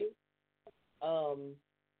 they do. Harry, um,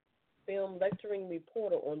 filmed lecturing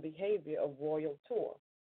reporter on behavior of royal tour.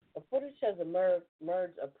 The footage has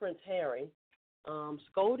emerged of Prince Harry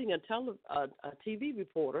scolding a TV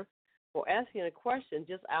reporter for asking a question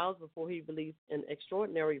just hours before he released an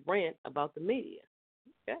extraordinary rant about the media.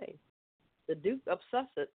 Okay. The Duke of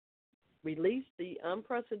Sussex released the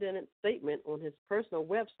unprecedented statement on his personal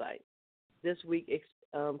website this week,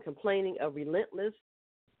 complaining of relentless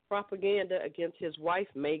propaganda against his wife,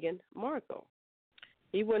 Meghan Markle.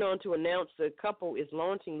 He went on to announce the couple is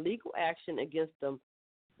launching legal action against the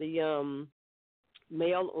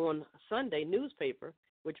Mail on Sunday newspaper,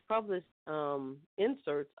 which published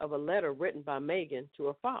inserts of a letter written by Meghan to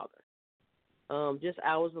her father. Just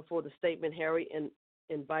hours before the statement, Harry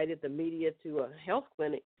invited the media to a health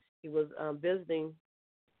clinic he was visiting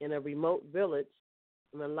in a remote village,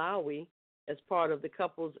 Malawi, as part of the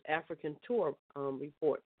couple's African tour,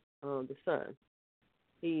 report The Sun.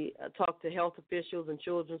 He talked to health officials and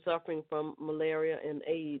children suffering from malaria and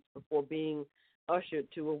AIDS before being ushered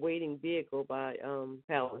to a waiting vehicle by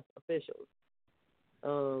palace officials.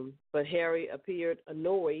 But Harry appeared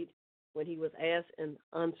annoyed when he was asked an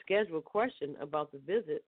unscheduled question about the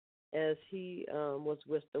visit as he was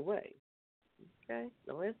whisked away. Okay,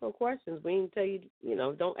 don't ask no questions. We didn't tell you,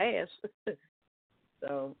 don't ask.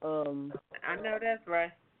 So, I know that's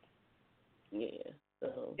right. yeah.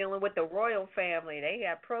 So, Dealing with the royal family, they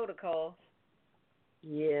got protocols.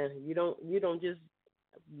 yeah, you don't just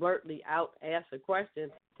blurtly out ask a question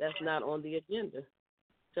that's not on the agenda.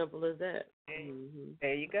 Simple as that. Hmm.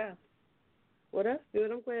 There you go. Well, that's good.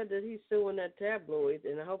 I'm glad that he's suing that tabloid,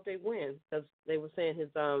 and I hope they win because they were saying his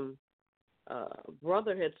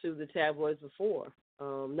brother had sued the tabloids before.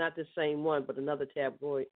 Not the same one, but another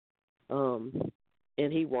tabloid.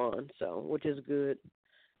 And he won, so which is good.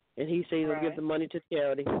 And he said he'll give Right. the money to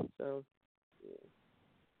charity. So,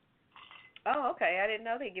 Oh, okay. I didn't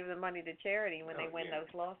know they give the money to charity when Oh, they win yeah.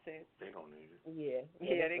 those lawsuits. They don't need it. yeah.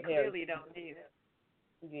 Yeah, that's they what Harry clearly don't need it.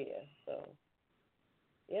 Yeah, so,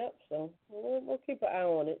 yep, so we'll keep an eye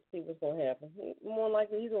on it, see what's going to happen. More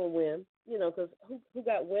likely he's going to win, because who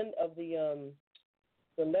got wind of the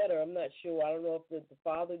letter, I'm not sure. I don't know if the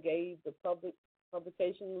father gave the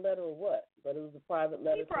publication the letter or what, but it was a private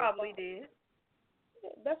letter. He probably did. Yeah,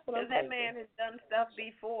 that's what I'm Because that thinking. man has done stuff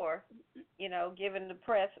before, giving the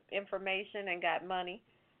press information and got money.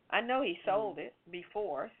 I know he sold it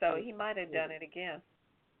before, so he might have done it again.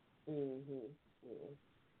 Mm-hmm. Yeah.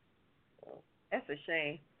 So, That's a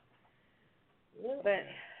shame. yeah. But,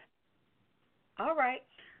 all right.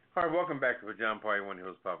 All right, welcome back to Pajama Party. One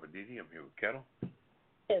host, Papa Didi. I'm here with Kettle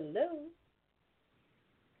Hello.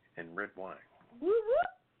 and Red Wine. Woo woo.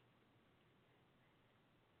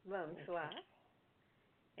 Bonsoir.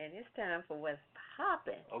 And it's time for what's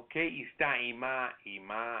popping. Okay, está Ima.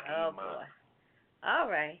 Oh, boy. All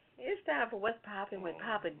right. It's time for what's popping with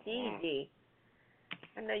Papa DD.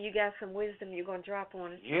 I know you got some wisdom you're going to drop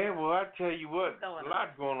on us. Yeah, well, I tell you what, What's going a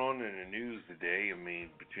lot going on in the news today. I mean,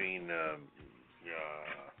 between, your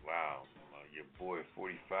boy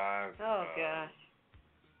 45. Oh, gosh.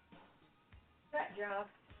 That job.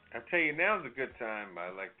 I tell you, now's a good time. I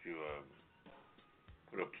like to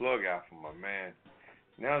put a plug out for my man.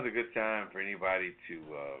 Now's a good time for anybody to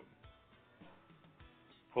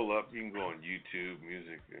pull up. You can go on YouTube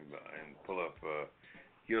Music and pull up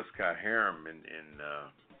Gil Scott Heron and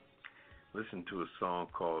listen to a song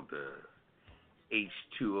called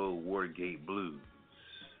H2O Watergate Blues.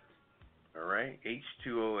 All right,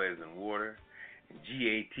 H2O as in water, and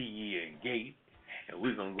Gate and gate, and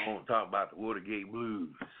we're gonna go and talk about the Watergate Blues.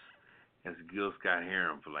 That's Gil Scott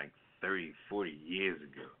Heron for like 30, 40 years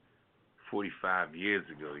ago. 45 years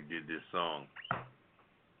ago, he did this song.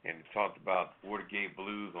 And he talked about Watergate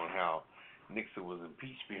Blues, on how Nixon was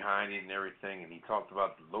impeached behind it and everything. And he talked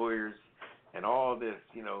about the lawyers and all this.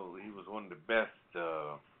 You know, he was one of the best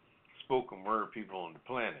spoken word people on the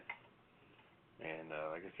planet. And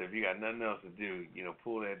like I said, if you got nothing else to do, you know,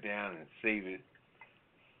 pull that down and save it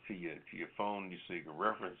to your phone so you can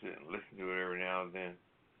reference it and listen to it every now and then.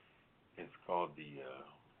 It's called the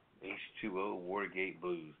H2O Watergate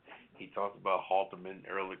Blues. He talks about Halterman,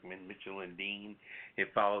 Ehrlichman, Mitchell, and Dean. It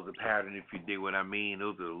follows a pattern, if you dig what I mean.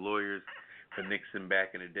 Those are the lawyers for Nixon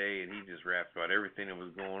back in the day, and he just raps about everything that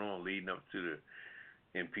was going on leading up to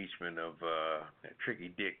the impeachment of that tricky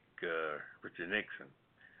dick, Richard Nixon.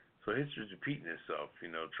 So history's repeating itself. You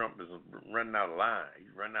know, Trump is running out of line.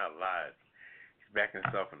 He's running out of lies. He's backing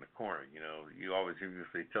himself in the corner. You know, you always hear people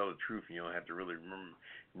say, tell the truth, and you don't have to really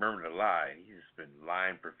remember to lie. He's just been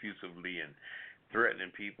lying profusively and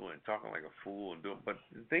threatening people and talking like a fool and doing. But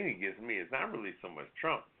the thing that gets me is not really so much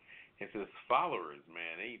Trump. It's his followers,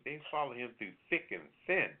 man. They follow him through thick and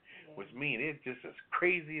thin, which means it's just as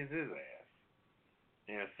crazy as his ass.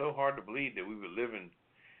 And it's so hard to believe that we were living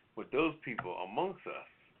with those people amongst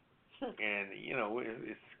us. And, you know,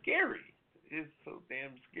 it's scary. It's so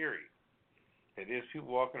damn scary that there's people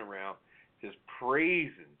walking around just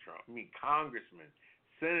praising Trump. I mean, congressmen,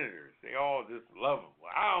 senators, they all just love him.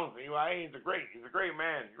 Well, I don't see why he's a great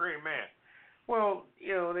man, he's a great man. Well,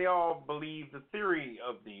 you know, they all believe the theory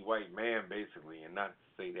of the white man, basically, and not to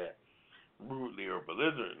say that rudely or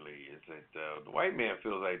belligerently, is that the white man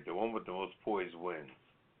feels like the one with the most poise wins.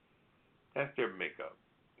 That's their makeup.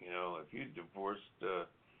 You know, if you divorced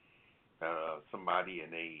somebody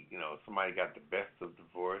and they, you know, somebody got the best of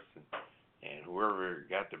divorce and whoever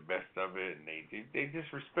got the best of it, and they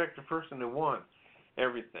disrespect the person that won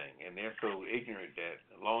everything, and they're so ignorant that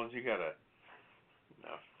as long as you got a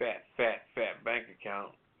fat bank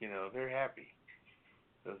account, you know, they're happy.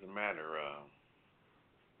 Doesn't matter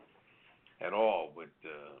at all with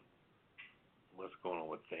what's going on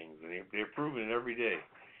with things, and they're proving it every day.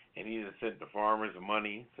 And he just sent the farmers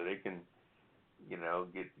money so they can, you know,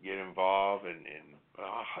 get involved, and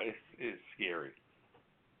it's scary.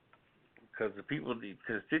 Because the people, the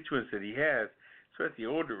constituents that he has, especially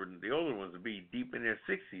the older ones, will be deep in their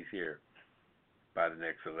 60s here by the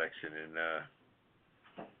next election,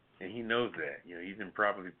 and he knows that. You know, he's been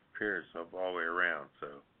properly prepared himself all the way around. So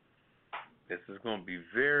this is going to be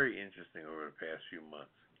very interesting over the past few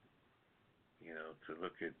months. You know, to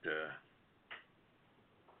look at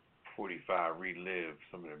 45 relive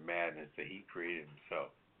some of the madness that he created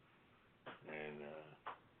himself, and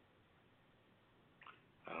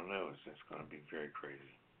I don't know, it's just going to be very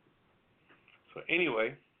crazy. So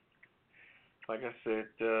anyway, like I said,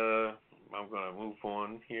 I'm going to move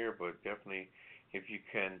on here, but definitely if you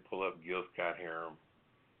can pull up Gil Scott Heron,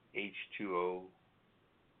 H2O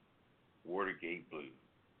Watergate Blues.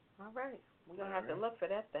 All right. We're going to have to look for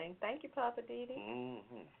that thing. Thank you, Papa Didi.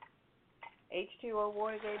 Mm-hmm. H2O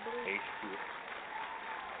Watergate Blues. H2O.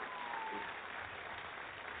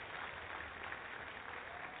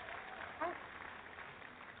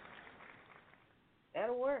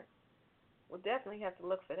 That'll work. We'll definitely have to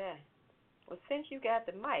look for that. Well, since you got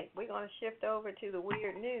the mic, we're going to shift over to the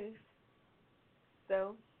weird news.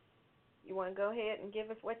 So, you want to go ahead and give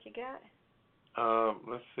us what you got?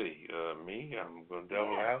 Let's see. Me, I'm going to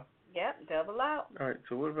double out. Yep, double out. All right.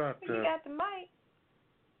 So what about? You got the mic.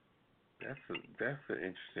 That's an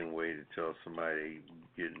interesting way to tell somebody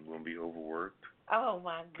going to be overworked. Oh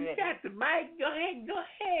my goodness! You got the mic. Go ahead,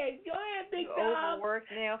 big dog.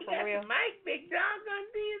 Overworked now, for real. You got the mic, big dog.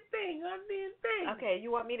 Gonna do your thing. Okay,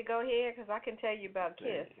 you want me to go ahead? Because I can tell you about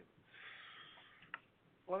Kiss.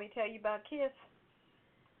 Want me to tell you about Kiss?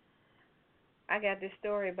 I got this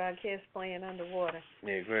story about Kiss playing underwater.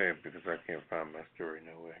 Yeah, go ahead, because I can't find my story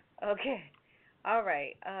nowhere. Okay. All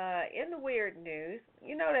right. In the weird news,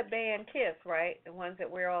 you know that band Kiss, right? The ones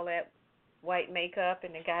that wear all that white makeup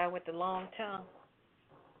and the guy with the long tongue?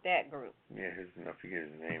 That group. Yeah, I forget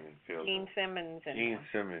his name. Gene Simmons. Gene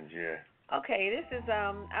Simmons, yeah. Okay, this is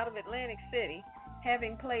out of Atlantic City,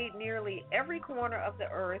 having played nearly every corner of the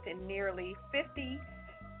earth in nearly 50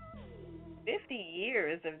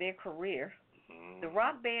 years of their career. The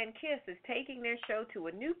rock band Kiss is taking their show to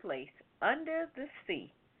a new place, under the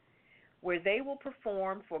sea. where they will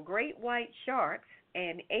perform for great white sharks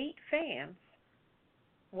and 8 fans.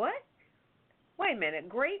 What? Wait a minute.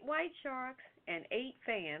 Great white sharks and 8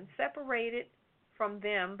 fans separated from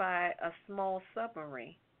them by a small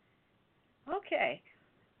submarine. Okay.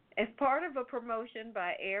 As part of a promotion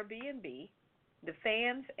by Airbnb, the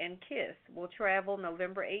fans and KISS will travel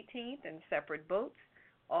November 18th in separate boats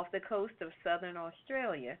off the coast of southern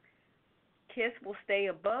Australia. KISS will stay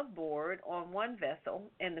above board on one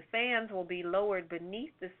vessel, and the fans will be lowered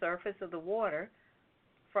beneath the surface of the water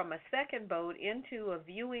from a second boat into a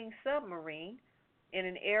viewing submarine in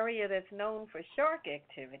an area that's known for shark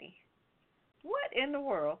activity. What in the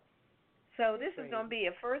world? So this is going to be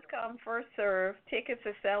a first come, first serve. Tickets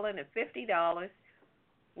are selling at $50,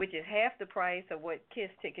 which is half the price of what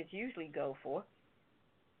KISS tickets usually go for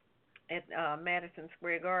at Madison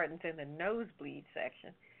Square Gardens in the nosebleed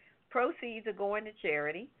section. Proceeds are going to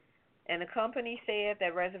charity, and the company said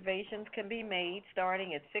that reservations can be made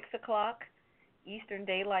starting at 6 o'clock Eastern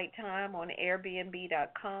Daylight Time on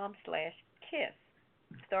Airbnb.com/KISS,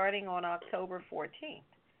 starting on October 14th.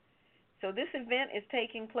 So this event is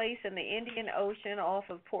taking place in the Indian Ocean off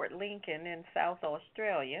of Port Lincoln in South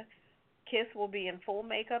Australia. KISS will be in full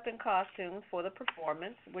makeup and costumes for the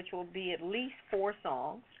performance, which will be at least 4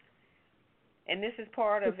 songs. And this is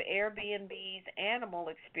part of Airbnb's Animal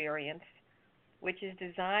Experience, which is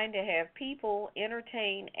designed to have people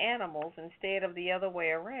entertain animals instead of the other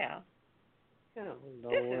way around. Oh,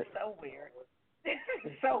 this is so weird. This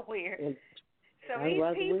is so weird. So these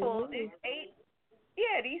people, these 8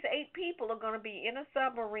 people are going to be in a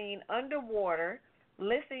submarine underwater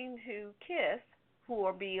listening to KISS, who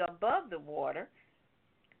will be above the water.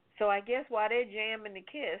 So I guess while they're jamming the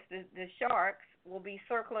KISS, the sharks will be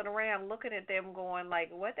circling around looking at them going like,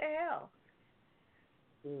 what the hell?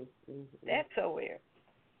 That's so weird.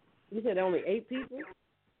 You said only 8 people?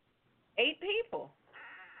 8 people.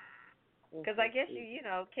 Because I guess you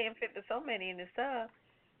can't fit so many in the sub.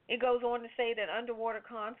 It goes on to say that underwater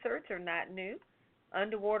concerts are not new.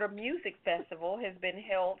 Underwater Music Festival has been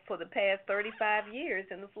held for the past 35 years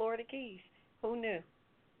in the Florida Keys. Who knew?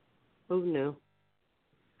 Who knew?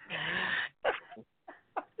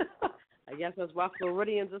 I guess that's why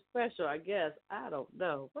Floridians are special, I guess. I don't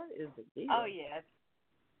know. What is the deal? Oh, yeah.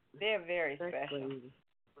 They're very special. Crazy.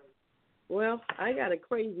 Well, I got a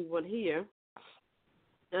crazy one here.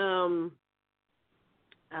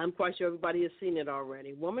 I'm quite sure everybody has seen it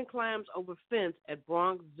already. Woman climbs over fence at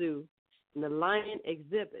Bronx Zoo in the lion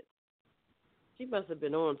exhibit. She must have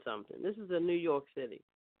been on something. This is in New York City.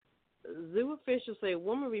 Zoo officials say a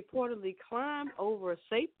woman reportedly climbed over a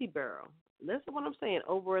safety barrier. Listen what I'm saying,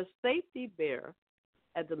 over a safety barrier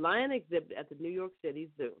at the lion exhibit at the New York City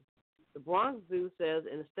Zoo. The Bronx Zoo says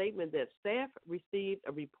in a statement that staff received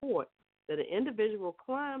a report that an individual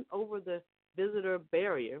climbed over the visitor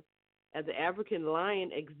barrier at the African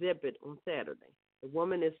lion exhibit on Saturday. The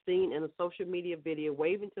woman is seen in a social media video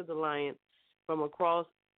waving to the lion from across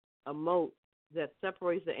a moat that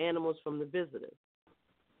separates the animals from the visitors.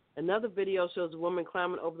 Another video shows a woman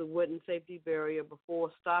climbing over the wooden safety barrier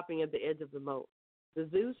before stopping at the edge of the moat. The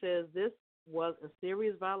zoo says this was a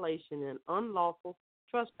serious violation and unlawful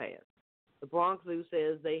trespass. The Bronx Zoo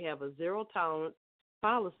says they have a zero-tolerance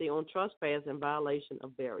policy on trespass and violation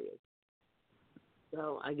of barriers.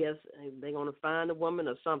 So I guess they're going to find a woman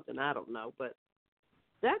or something. I don't know. But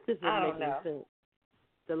that just doesn't make any sense.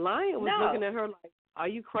 The lion was looking at her like, are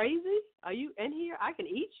you crazy? Are you in here? I can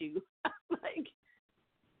eat you. Like,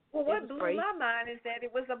 well, what blew my mind is that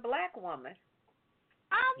it was a black woman.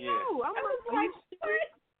 I know. I'm like,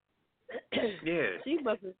 yeah. She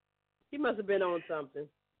must have been on something.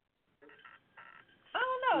 I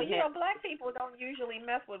don't know. Black people don't usually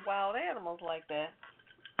mess with wild animals like that.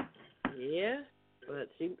 Yeah, but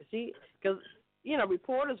she, because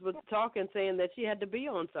reporters were talking, saying that she had to be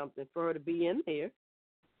on something for her to be in here,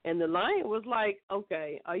 and the lion was like,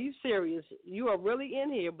 "Okay, are you serious? You are really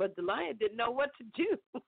in here?" But the lion didn't know what to do.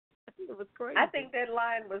 It was crazy. I think that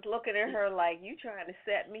lion was looking at her like, "You trying to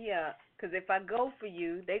set me up? Because if I go for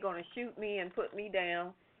you, they're gonna shoot me and put me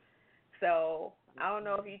down. So I don't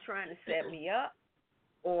know if you're trying to set me up,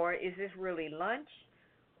 or is this really lunch,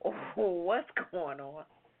 or what's going on?"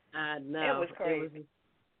 I know. It was crazy.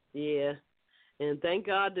 Yeah. And thank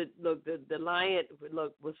God that, look, the lion,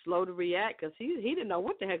 was slow to react because he didn't know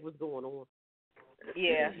what the heck was going on.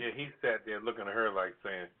 Yeah. Yeah, he sat there looking at her like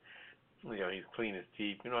saying, he's cleaning his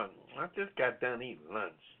teeth. I just got done eating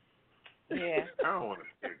lunch. Yeah. I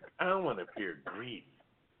don't want to appear greedy.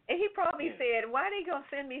 And he probably said, why they going to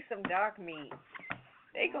send me some dark meat?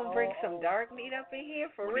 They going to bring some dark meat up in here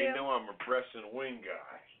for real? They know I'm a breast and wing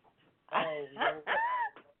guy. Oh,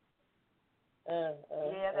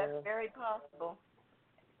 that's very possible.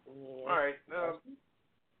 Yeah. All right. That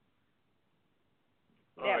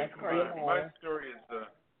was crazy. My story is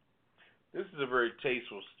this is a very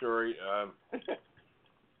tasteful story.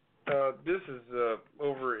 This is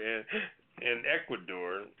over in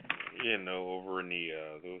Ecuador. You know, over in the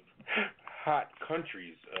those hot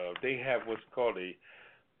countries. They have what's called a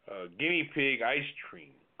guinea pig ice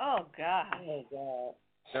cream. Oh God. Oh God.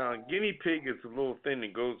 Now, guinea pig is a little thing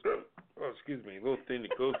that goes. Oh, excuse me, a little thing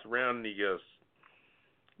that goes around the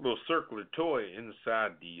little circular toy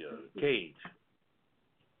inside the cage.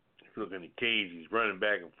 If you look in the cage, he's running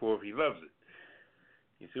back and forth. He loves it.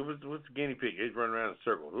 You see, what's the guinea pig? He's running around in a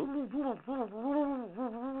circle.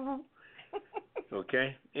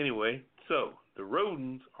 Okay. Anyway, so the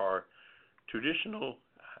rodents are traditional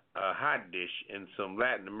hot dish in some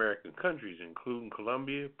Latin American countries, including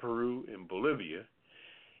Colombia, Peru, and Bolivia.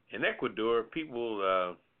 In Ecuador,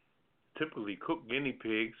 people typically cook guinea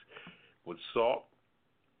pigs with salt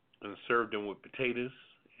and serve them with potatoes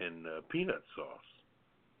and peanut sauce.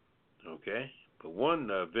 Okay? But one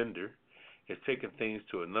vendor has taken things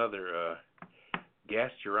to another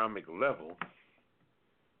gastronomic level,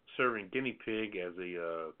 serving guinea pig as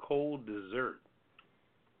a cold dessert.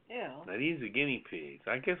 Yeah. Now, these are guinea pigs.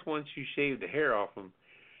 I guess once you shave the hair off them,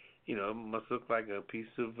 you know, it must look like a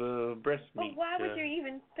piece of breast meat. But why would you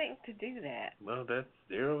even think to do that? Well,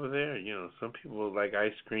 they're over there. You know, some people like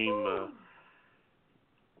ice cream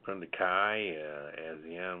from the Kai, as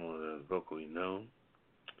the animal is locally known.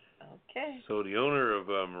 Okay. So the owner of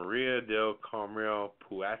Maria del Carmel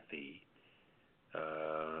Puati,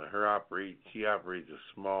 she operates a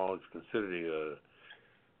small, it's considered a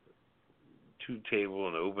two-table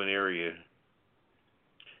and open area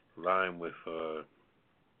lined with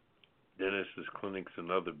dentists, clinics,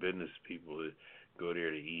 and other business people that go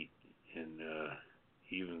there to eat. And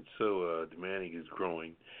even so, demanding is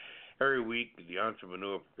growing. Every week, the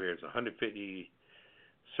entrepreneur prepares 150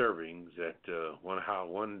 servings at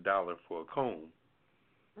 $1 for a cone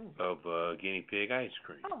of guinea pig ice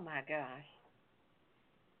cream. Oh my gosh.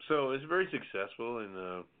 So it's very successful,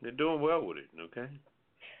 and they're doing well with it. Okay.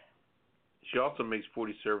 She also makes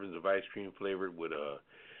 40 servings of ice cream flavored with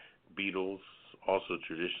beetles, also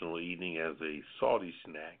traditional eating as a salty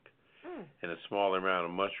snack, and a smaller amount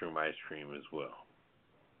of mushroom ice cream as well.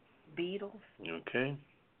 Beetles? Okay.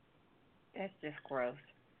 That's just gross.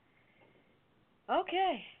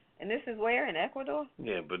 Okay. And this is where? In Ecuador?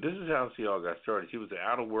 Yeah, but this is how she all got started. She was an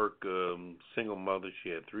out-of-work single mother. She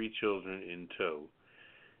had 3 children in tow,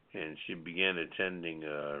 and she began attending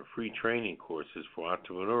free training courses for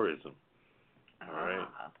entrepreneurism. All right.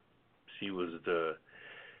 She was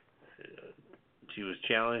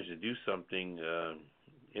challenged to do something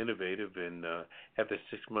innovative, and after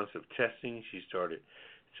 6 months of testing, she started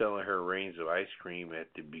selling her range of ice cream at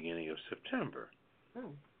the beginning of September.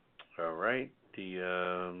 All right.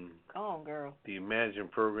 Go on, girl. The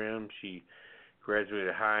management program, she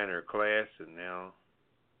graduated high in her class, and now,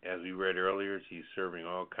 as we read earlier, she's serving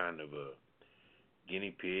all kind of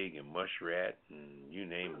guinea pig and muskrat and you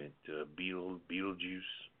name it, Beetlejuice.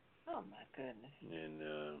 Oh my goodness. And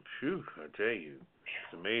phew, I tell you,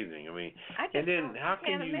 it's amazing. I mean, I can't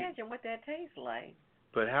imagine what that tastes like.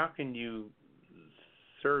 But how can you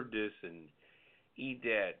serve this and eat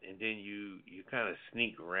that, and then you kind of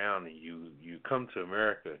sneak around and you come to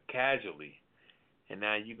America casually, and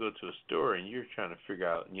now you go to a store and you're trying to figure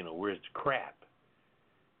out, you know, where's the crap?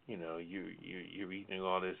 You know, you're eating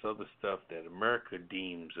all this other stuff that America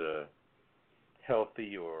deems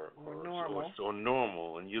healthy or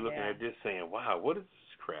normal, and you're looking at this saying, wow, what is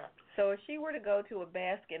this crap? So if she were to go to a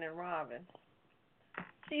Baskin and Robbins,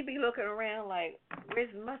 she'd be looking around like,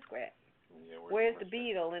 where's the muskrat? Yeah, where's the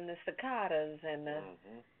beetle and the cicadas and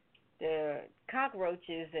the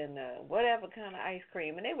cockroaches and whatever kind of ice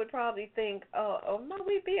cream? And they would probably think, oh, are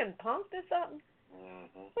we being punked or something?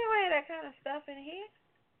 We don't have that kind of stuff in here.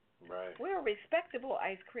 Right. We're a respectable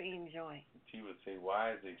ice cream joint. She would say,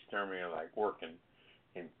 why is the exterminator like working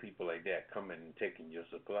and people like that coming and taking your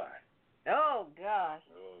supply? Oh, gosh.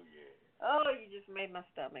 Oh, yeah. Oh, you just made my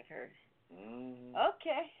stomach hurt.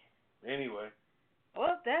 Okay. Anyway.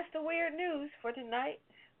 Well, that's the weird news for tonight.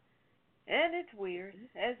 And it's weird,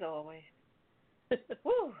 as always.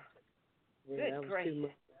 Whew. Good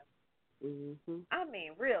gracious. I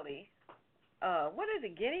mean, really. What is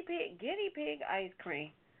it, guinea pig? Guinea pig ice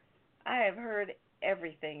cream. I have heard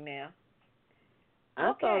everything now.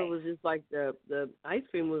 I thought it was just like the ice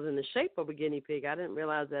cream was in the shape of a guinea pig. I didn't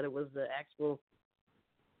realize that it was the actual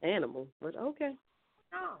animal. But okay.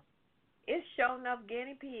 No. It's showing enough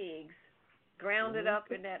guinea pigs grounded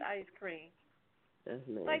up in that ice cream. That's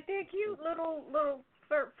nice. Like they're cute little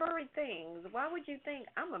furry things. Why would you think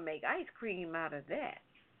I'm going to make ice cream out of that?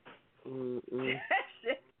 That's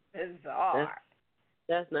just bizarre.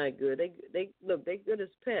 That's not good. They look, they good as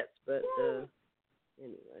pets, but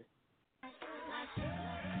anyway.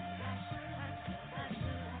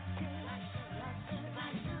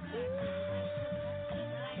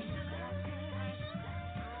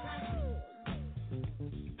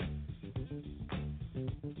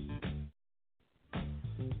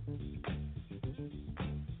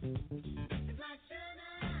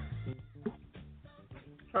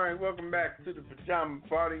 All right, welcome back to the Pajama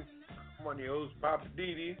Party. I'm one of your hosts, Papa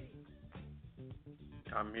Didi.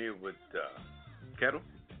 I'm here with Kettle.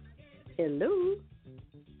 Hello.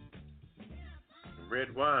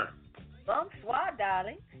 Red wine. Bonsoir,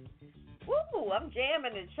 darling. Woo, I'm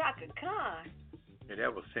jamming in Chaka Khan. Yeah,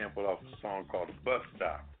 that was sampled off a song called The Bus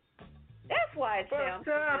Stop. That's why it sounds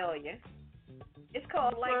familiar. It's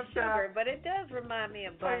called Like Bus Sugar, Stop. but it does remind me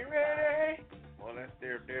of Bus Are you ready? Well, that's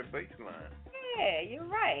their bass line. Yeah, you're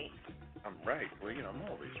right. I'm right. Well, you know, I'm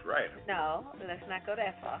always right. No, let's not go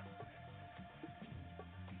that far.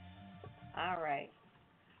 All right.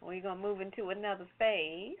 We're going to move into another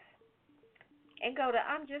phase and go to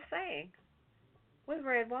I'm Just Saying with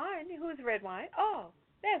Red Wine. Who's Red Wine? Oh,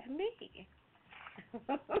 that's me.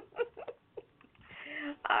 All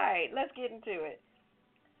right, let's get into it.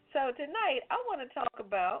 So tonight I want to talk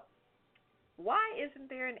about why isn't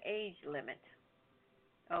there an age limit?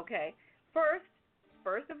 Okay.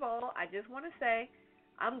 First of all, I just want to say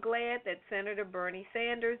I'm glad that Senator Bernie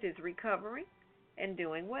Sanders is recovering and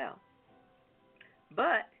doing well.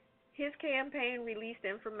 But his campaign released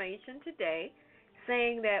information today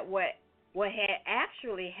saying that what had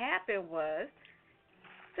actually happened was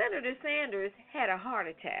Senator Sanders had a heart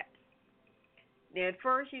attack. Now, at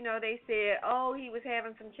first, they said, oh, he was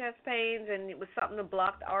having some chest pains and it was something that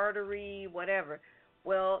blocked the artery, whatever.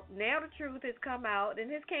 Well, now the truth has come out, and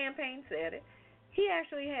his campaign said it. He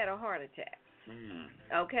actually had a heart attack.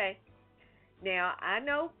 Okay? Now, I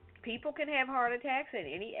know people can have heart attacks at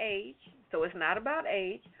any age, so it's not about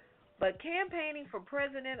age, but campaigning for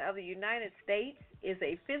President of the United States is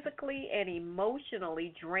a physically and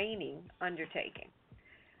emotionally draining undertaking.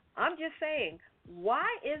 I'm just saying, why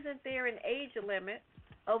isn't there an age limit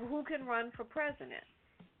of who can run for president?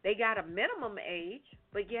 They got a minimum age,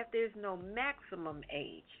 but yet there's no maximum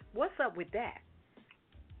age. What's up with that?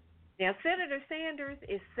 Now, Senator Sanders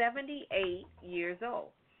is 78 years old.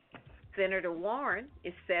 Senator Warren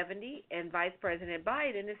is 70, and Vice President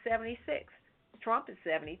Biden is 76. Trump is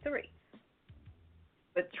 73.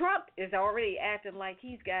 But Trump is already acting like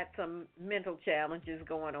he's got some mental challenges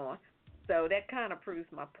going on, so that kind of proves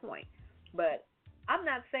my point. But I'm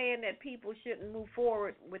not saying that people shouldn't move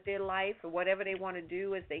forward with their life or whatever they want to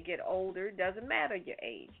do as they get older. It doesn't matter your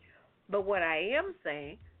age. But what I am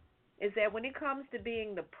saying is that when it comes to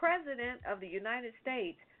being the President of the United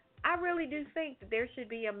States, I really do think that there should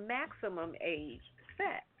be a maximum age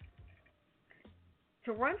set.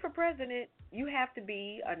 To run for president, you have to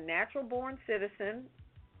be a natural-born citizen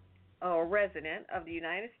or resident of the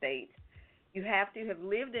United States. You have to have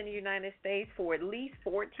lived in the United States for at least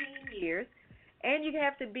 14 years, and you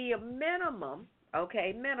have to be a minimum of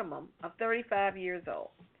 35 years old.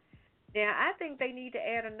 Now, I think they need to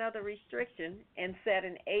add another restriction and set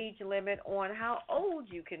an age limit on how old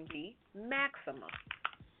you can be, maximum.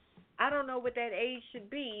 I don't know what that age should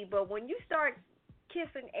be, but when you start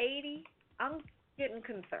kissing 80, I'm getting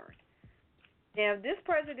concerned. Now, this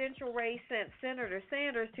presidential race sent Senator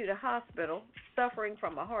Sanders to the hospital suffering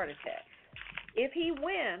from a heart attack. If he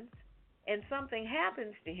wins and something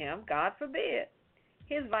happens to him, God forbid,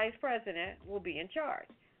 his vice president will be in charge.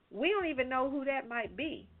 We don't even know who that might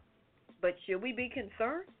be. But should we be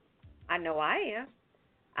concerned? I know I am.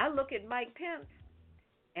 I look at Mike Pence,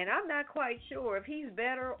 and I'm not quite sure if he's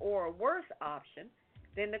better or a worse option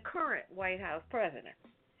than the current White House president.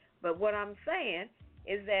 But what I'm saying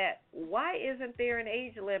is that why isn't there an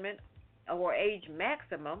age limit or age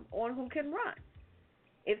maximum on who can run?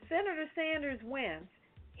 If Senator Sanders wins,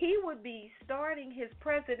 he would be starting his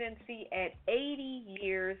presidency at 80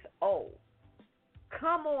 years old.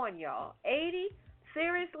 Come on, y'all. 80?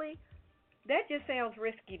 Seriously? That just sounds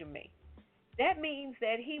risky to me. That means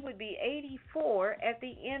that he would be 84 at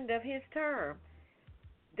the end of his term.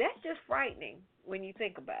 That's just frightening when you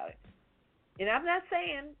think about it. And I'm not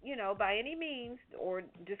saying, by any means or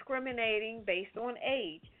discriminating based on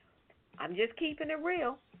age. I'm just keeping it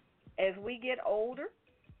real. As we get older,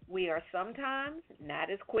 we are sometimes not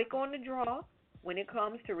as quick on the draw when it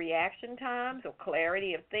comes to reaction times or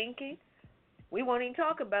clarity of thinking. We won't even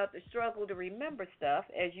talk about the struggle to remember stuff.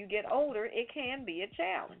 As you get older, it can be a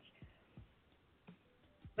challenge.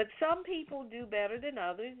 But some people do better than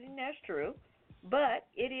others, and that's true. But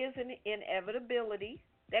it is an inevitability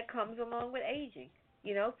that comes along with aging.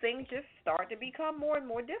 Things just start to become more and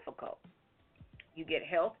more difficult. You get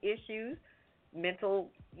health issues, mental,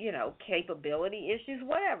 capability issues,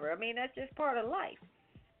 whatever. I mean, that's just part of life.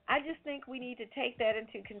 I just think we need to take that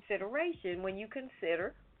into consideration when you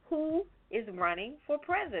consider who is running for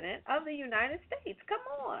president of the United States. Come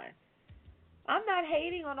on. I'm not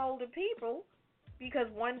hating on older people because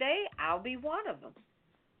one day I'll be one of them.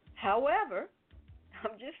 However,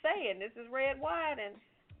 I'm just saying, this is red wine, and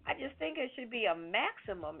I just think it should be a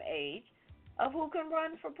maximum age of who can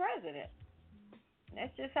run for president.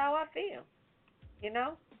 That's just how I feel.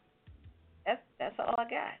 That's all I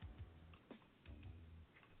got.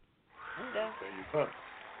 I'm done. There you go.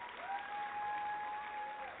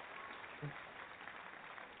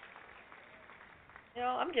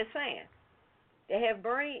 I'm just saying. They have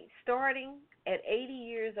Bernie starting at 80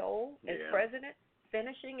 years old as president,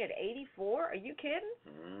 finishing at 84. Are you kidding?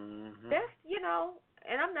 Mm-hmm. That's, and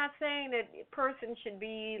I'm not saying that a person should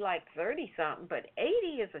be like 30-something, but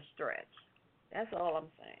 80 is a stretch. That's all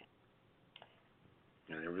I'm saying.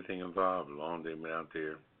 And everything involved, long they've been out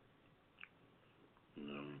there.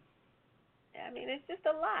 I mean, it's just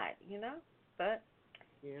a lot, But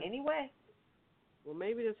anyway. Well,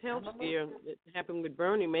 maybe this health scare that happened with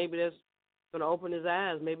Bernie, maybe that's going to open his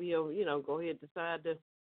eyes. Maybe he'll, go ahead and decide to,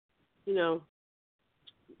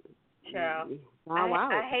 Child,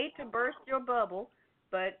 I hate to burst your bubble,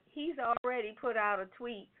 but he's already put out a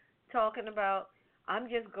tweet talking about, I'm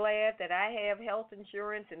just glad that I have health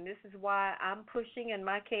insurance, and this is why I'm pushing in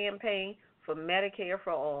my campaign for Medicare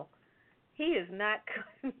for all. He is not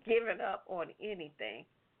giving up on anything.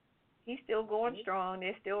 He's still going strong.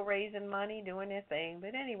 They're still raising money, doing their thing.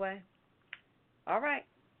 But anyway, all right.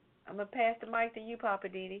 I'm going to pass the mic to you, Papa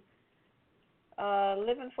Didi.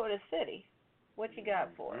 Living for the city. What you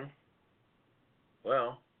got for us?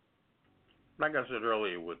 Well, like I said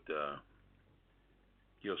earlier with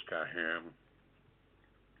Gil Scott Heron,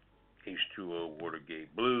 H2O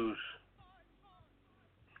Watergate Blues,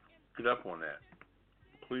 get up on that.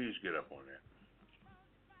 Please get up on that.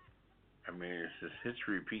 I mean, it's just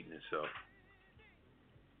history repeating itself.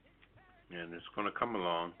 And it's going to come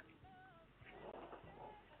along.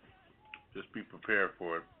 Just be prepared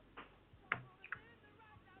for it.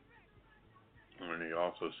 And they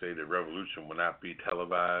also say the revolution will not be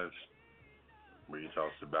televised. Where he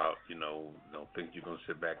talks about, don't think you're going to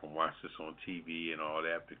sit back and watch this on TV and all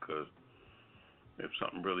that, because if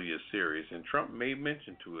something really is serious, and Trump made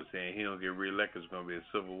mention to it, saying he don't get reelected, it's going to be a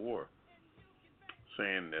civil war.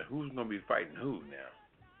 Saying that who's going to be fighting who now?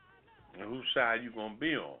 And whose side you going to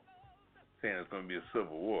be on? Saying it's going to be a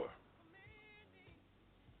civil war.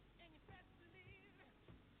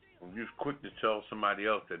 When you're quick to tell somebody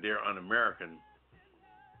else that they're un-American,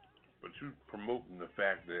 but you're promoting the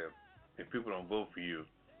fact that if people don't vote for you,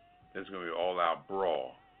 there's going to be all-out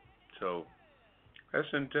brawl. So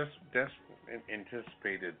that's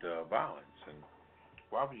anticipated violence. And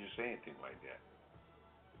why would you say anything like that?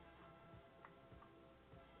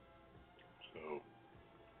 So,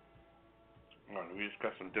 we just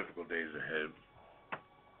got some difficult days ahead.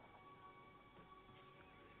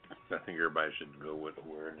 I think everybody should go with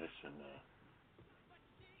awareness. And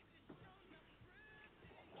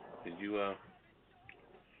did you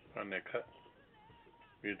find that cut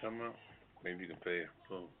you're talking about? Maybe you can play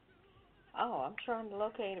a little. Oh, I'm trying to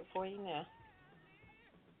locate it for you now.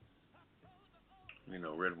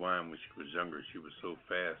 Red Wine, when she was younger, she was so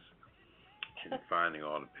fast in finding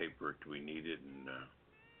all the paperwork we needed and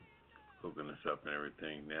hooking us up and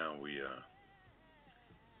everything. Now we,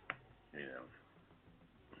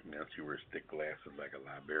 now she wears thick glasses like a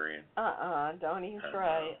librarian. Don't even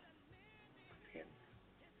try it.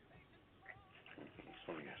 It's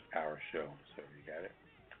only an hour show, so you got it?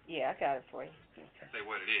 Yeah, I got it for you. Okay. Say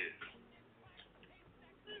what it is.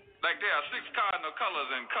 Like there are 6 cardinal colors,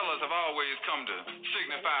 and colors have always come to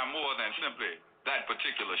signify more than simply that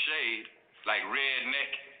particular shade, like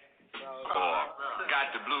redneck or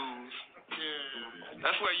got the blues.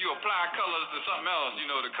 That's where you apply colors to something else,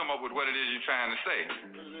 to come up with what it is you're trying to say.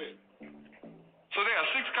 So there are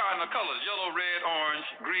 6 cardinal colors: yellow, red, orange,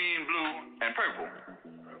 green, blue, and purple.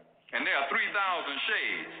 And there are 3,000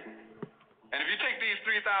 shades. And if you take these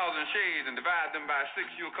 3,000 shades and divide them by 6,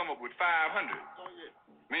 you'll come up with 500.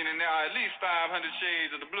 Meaning there are at least 500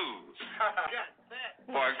 shades of the blues.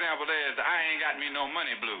 For example, there's the I ain't got me no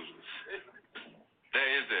money blues. There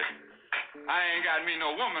is the I ain't got me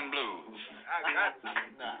no woman blues.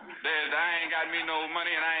 There's the I ain't got me no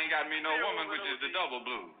money and I ain't got me no woman, which is the double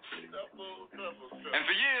blues. And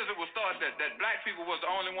for years it was thought thought that black people was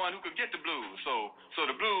the only one who could get the blues. So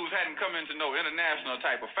the blues hadn't come into no international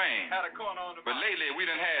type of fame. But lately we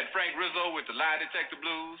done had Frank Rizzo with the lie detector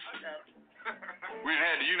blues. We done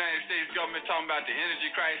had the United States government talking about the energy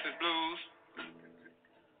crisis blues.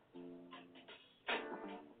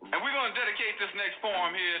 And we're going to dedicate this next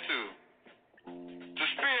poem here to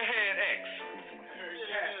Spearhead X,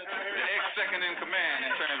 the ex-second in command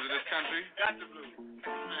in terms of this country. Got the blues.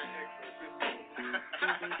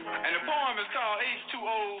 And the poem is called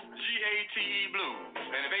H2O GATE Blues.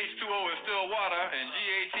 And if H2O is still water and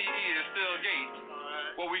GATE is still gate,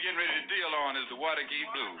 what we getting ready to deal on is the Watergate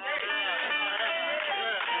Blues.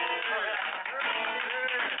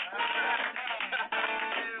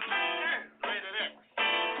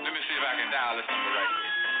 Let me see if I can dial this number right quick.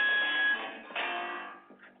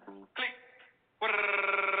 Click.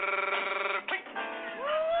 Click.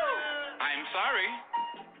 I'm sorry.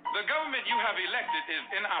 The government you have elected is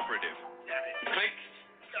inoperative. Click.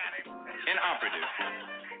 Inoperative.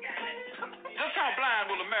 Just how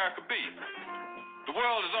blind will America be? The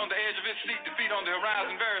world is on the edge of its seat, defeat on the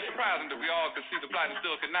horizon. Very surprising that we all could see the plot and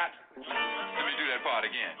still could not. Let me do that part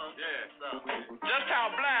again. Just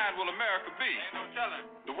how blind will America be?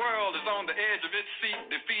 The world is on the edge of its seat,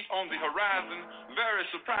 defeat on the horizon. Very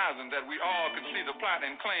surprising that we all could see the plot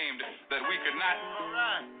and claimed that we could not.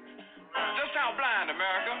 Just how blind,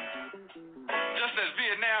 America? Just as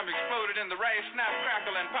Vietnam exploded in the rice, snap,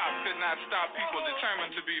 crackle, and pop could not stop people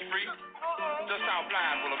determined to be free. Just how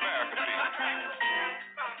blind will America be?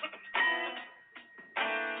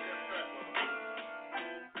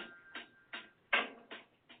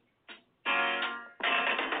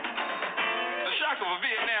 The shock of a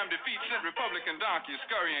Vietnam defeat sent Republican donkeys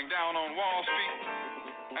scurrying down on Wall Street.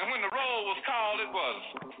 And when the roll was called, it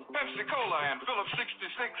was Pepsi Cola and Phillips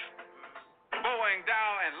 66, Boeing,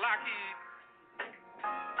 Dow, and Lockheed.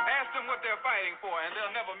 Ask them what they're fighting for, and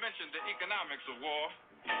they'll never mention the economics of war.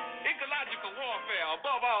 Ecological warfare,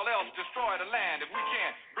 above all else, destroy the land. If we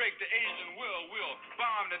can't break the Asian will, we'll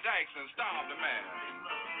bomb the dikes and starve the man.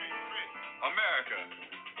 America,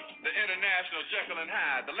 the international Jekyll and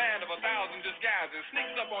Hyde, the land of 1,000 disguises,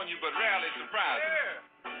 sneaks up on you but rarely surprises.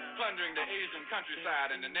 Plundering the Asian countryside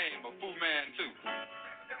in the name of Fu Manchu.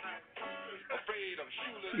 Afraid of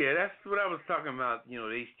shoeless. Yeah, that's what I was talking about, the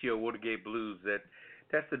H2O Watergate Blues.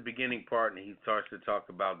 That's the beginning part, and he starts to talk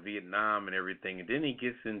about Vietnam and everything, and then he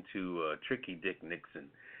gets into Tricky Dick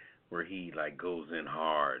Nixon, where he goes in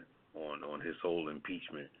hard on his whole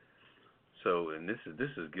impeachment. So, and this is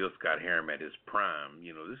Gil Scott-Heron at his prime.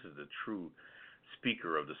 This is the true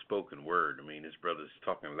speaker of the spoken word. I mean, this brother's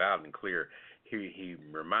talking loud and clear. He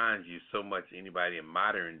reminds you so much. Anybody in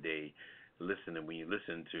modern day listening, when you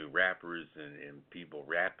listen to rappers and people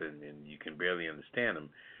rapping, and you can barely understand them.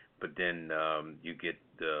 But then you get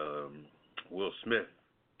Will Smith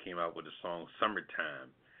came out with the song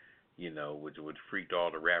Summertime, which freaked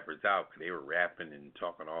all the rappers out because they were rapping and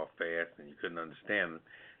talking all fast and you couldn't understand them.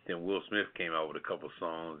 Then Will Smith came out with a couple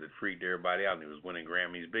songs that freaked everybody out, and he was winning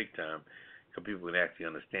Grammys big time because people could actually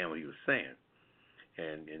understand what he was saying.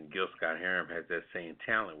 And Gil Scott-Heron has that same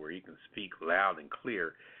talent where he can speak loud and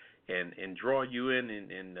clear and draw you in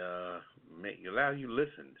and allow you to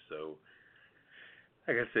listen. So,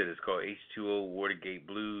 like I said, it's called H2O Watergate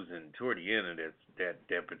Blues, and toward the end of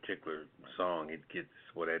that particular song, it gets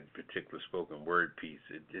that particular spoken word piece.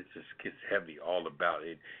 It just gets heavy all about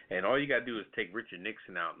it, and all you gotta do is take Richard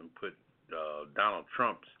Nixon out and put Donald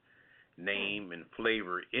Trump's name and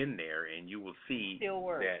flavor in there, and you will see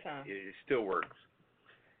that it still works.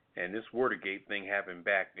 And this Watergate thing happened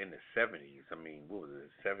back in the 70s. I mean, what was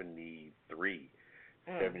it? 73,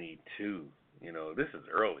 72. This is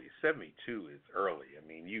early. 72 is early. I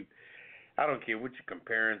mean, I don't care what you're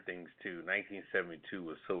comparing things to. 1972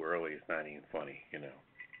 was so early, it's not even funny,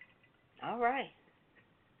 All right.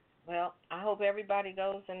 Well, I hope everybody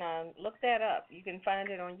goes and look that up. You can find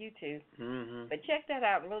it on YouTube. Mm-hmm. But check that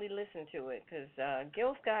out and really listen to it, because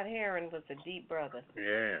Gil Scott-Heron was a deep brother.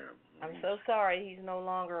 Yeah. I'm so sorry he's no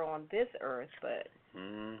longer on this earth, but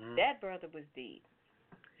that brother was deep.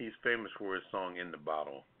 He's famous for his song In the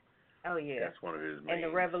Bottle. Oh, yeah. That's one of his main And the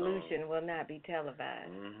revolution songs. will not be televised.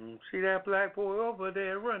 Mm-hmm. See that black boy over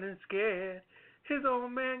there running scared. His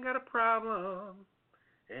old man got a problem,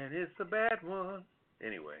 and it's a bad one.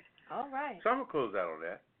 Anyway. All right. So I'm going to close out on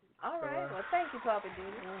that. All right. Well, thank you, Papa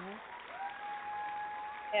Doodle.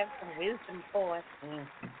 Have some wisdom for us.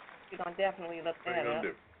 We're going to definitely look that up.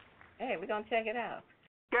 Hey, we're going to check it out.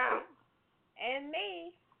 Got it. And me.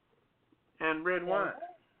 And red wine.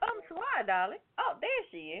 Swire, darling. Oh, there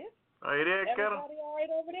she is. Are you there, Kettle? Everybody all right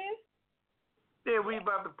over there? Yeah, we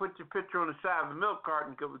about to put your picture on the side of the milk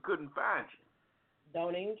carton because we couldn't find you.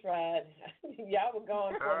 Don't even try it. Y'all were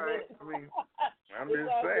gone for a minute. I mean, I'm just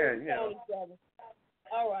saying, you know.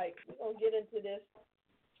 All right, we're going to get into this.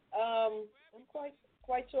 I'm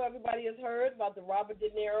quite sure everybody has heard about the Robert De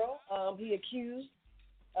Niro. He accused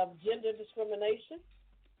of gender discrimination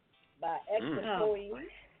by ex-employees.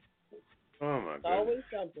 Oh, my goodness. Always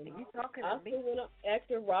something. You talking to me?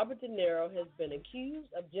 Actor Robert De Niro has been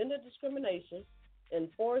accused of gender discrimination and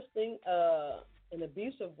forcing an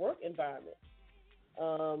abusive work environment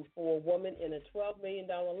for a woman in a $12 million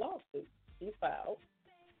lawsuit he filed.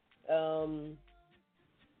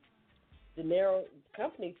 De Niro's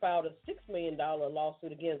company filed a $6 million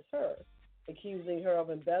lawsuit against her, accusing her of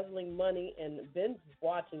embezzling money and binge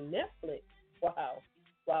watching Netflix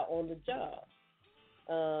while on the job.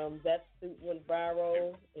 That suit went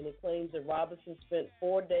viral, and it claims that Robinson spent a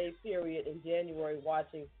 4-day period in January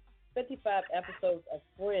watching 55 episodes of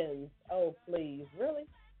Friends. Oh, please, really?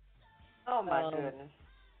 Oh, my goodness.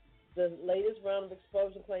 The latest round of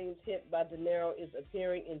exposure claims hit by De Niro is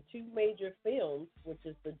appearing in 2 major films, which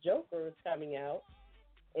is The Joker is coming out,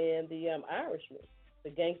 and The Irishman, the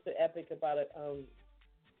gangster epic about an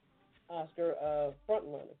Oscar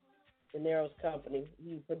frontrunner. De Niro's company.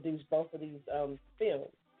 He produced both of these films.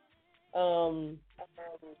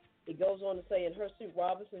 It goes on to say, in her suit,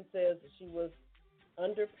 Robinson says that she was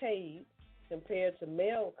underpaid compared to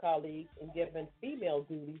male colleagues and given female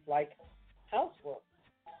duties like housework.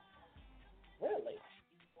 Really?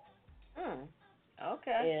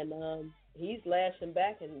 Okay. And he's lashing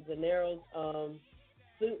back, and De Niro's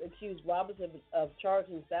suit accused Robinson of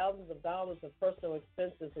charging thousands of dollars of personal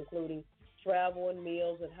expenses, including travel and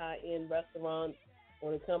meals at high-end restaurants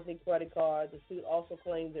on a company credit card. The suit also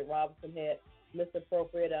claims that Robinson had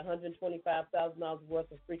misappropriated $125,000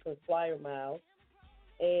 worth of frequent flyer miles.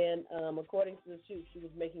 And according to the suit, she was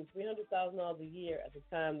making $300,000 a year at the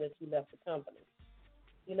time that she left the company.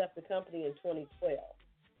 He left the company in 2012.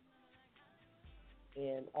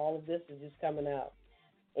 And all of this is just coming out.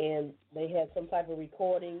 And they had some type of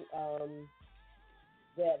recording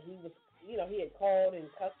that he was, he had called and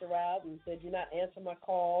cussed her out and said, "You're not answering my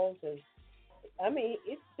calls." And I mean,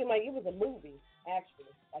 it seemed like it was a movie,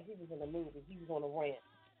 actually. Like he was in a movie. He was on a rant.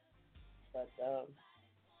 But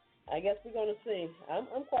I guess we're going to see.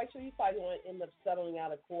 I'm quite sure he's probably going to end up settling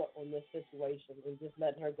out of court on this situation and just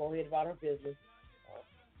letting her go ahead about her business.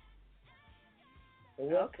 So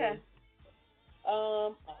we'll okay. See.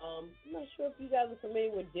 I'm not sure if you guys are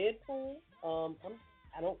familiar with Deadpool.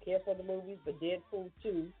 I don't care for the movies, but Deadpool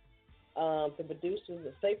 2, the producers,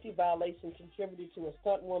 a safety violation contributed to a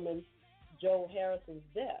stunt woman, Joe Harrison's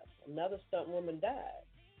death. Another stunt woman died.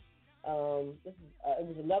 It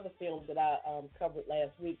was another film that I covered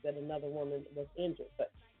last week that another woman was injured.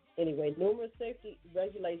 But anyway, numerous safety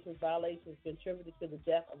regulations violations contributed to the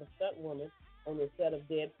death of a stunt woman on the set of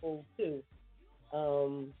Deadpool 2.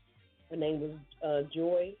 Her name was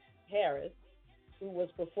Joy Harris, who was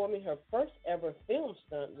performing her first ever film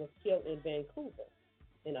stunt, was killed in Vancouver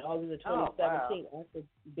in August of 2017. Oh, wow. After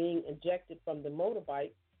being ejected from the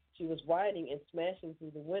motorbike, she was riding and smashing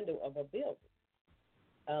through the window of a building.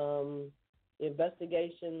 The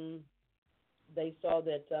investigation, they saw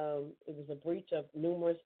that it was a breach of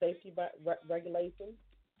numerous safety regulations,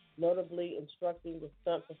 notably instructing the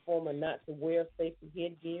stunt performer not to wear safety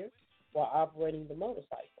headgear while operating the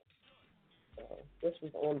motorcycle. This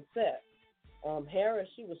was on set. Harris,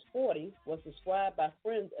 she was 40, was described by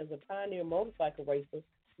friends as a pioneer motorcycle racer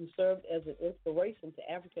who served as an inspiration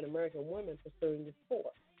to African-American women pursuing the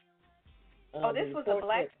sport. This was a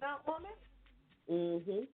black stunt woman?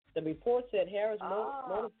 Mm-hmm. The report said Harris'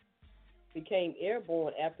 motor became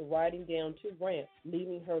airborne after riding down 2 ramps,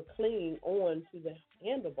 leaving her clinging on to the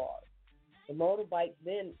handlebars. The motorbike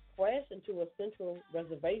then crashed into a central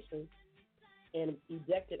reservation and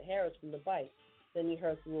ejected Harris from the bike, sending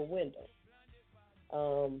her through a window.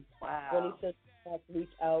 20 Century Fox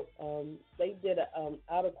reached out. They did an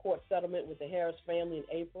out-of-court settlement with the Harris family in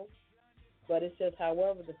April, but it says,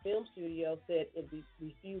 however, the film studio said it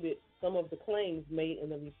refuted some of the claims made in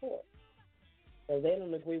the report. So they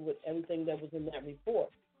don't agree with everything that was in that report.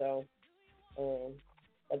 So,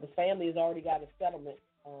 but the family has already got a settlement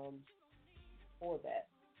for that.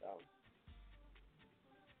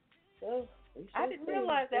 So I didn't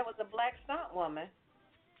realize that was a black stunt woman.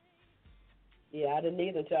 Yeah, I didn't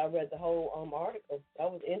either until I read the whole article. That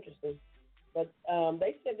was interesting. But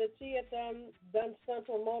they said that she had done stunts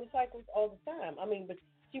on motorcycles all the time. I mean, but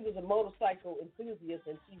she was a motorcycle enthusiast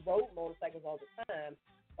and she rode motorcycles all the time.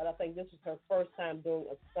 But I think this was her first time doing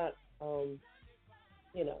a stunt,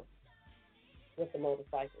 with the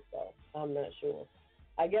motorcycle, so I'm not sure.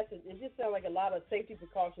 I guess it just sounds like a lot of safety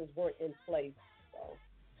precautions weren't in place. So.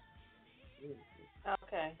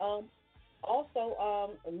 Okay. Also,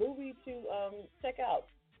 a movie to check out.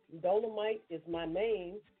 Dolomite is My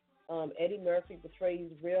Name. Eddie Murphy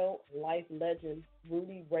portrays real-life legend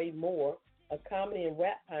Rudy Ray Moore, a comedy and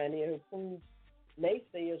rap pioneer who proved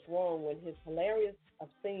naysayers wrong when his hilarious,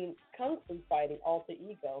 obscene kung fu fighting alter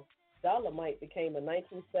ego, Dolomite, became a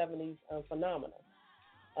 1970s phenomenon.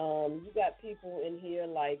 You got people in here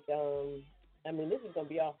like, this is going to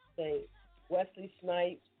be off the thing, Wesley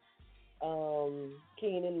Snipes,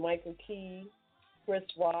 Keenan Michael Key, Chris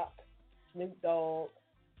Rock, Snoop Dogg,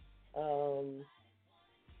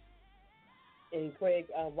 and Craig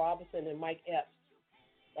Robinson and Mike Epps.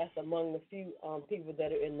 That's among the few people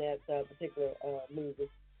that are in that particular movie.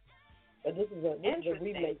 But this is a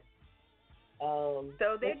remake.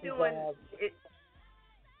 So they're doing it.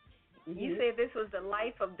 You said this was the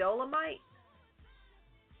life of Dolomite?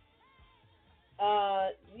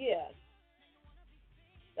 Yeah.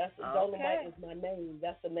 That's Dolomite is My Name.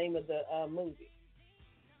 That's the name of the movie,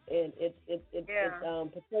 and it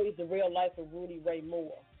portrays the real life of Rudy Ray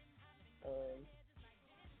Moore.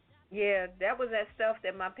 Yeah, that was that stuff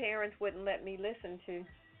that my parents wouldn't let me listen to.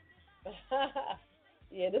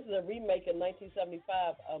 Yeah, this is a remake of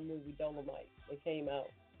 1975 movie Dolomite. It came out.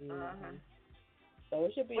 Mm-hmm. So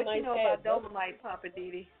it should be what nice. What you know about Dolomite, Papa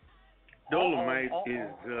Didi? Dolomite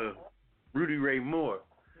is Rudy Ray Moore.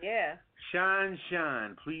 Yeah. Shine,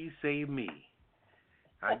 shine, please save me.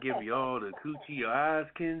 I give you all the coochie your eyes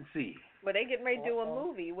can see. Well, they getting ready to do a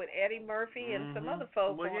movie with Eddie Murphy and some other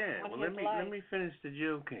folks. Well, yeah. on Let life. me finish the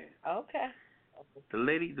joke here. Okay.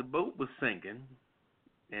 The boat was sinking,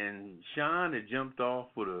 and Sean had jumped off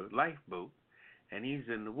with a lifeboat, and he's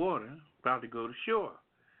in the water, about to go to shore.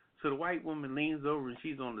 So the white woman leans over, and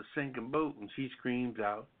she's on the sinking boat, and she screams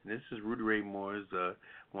out. And this is Rudy Ray Moore's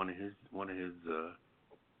one of his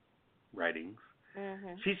writings.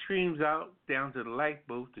 Mm-hmm. She screams out down to the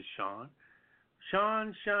lifeboat to Sean.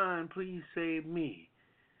 Sean, Sean, please save me.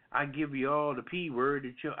 I give you all the P word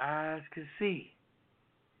that your eyes can see.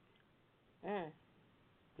 And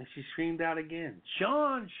she screamed out again.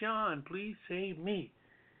 Sean, Sean, please save me.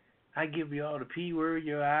 I give you all the P word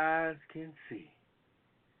your eyes can see.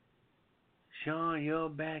 Sean, you're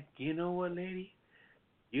back. You know what, lady?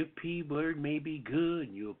 Your P word may be good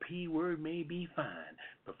and your P word may be fine.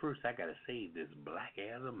 But first I gotta save this black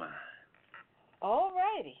ass of mine. All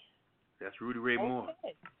righty. That's Rudy Ray Moore.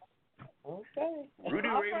 Okay. Rudy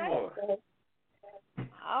Ray Moore.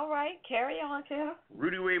 All right, carry on, Tim.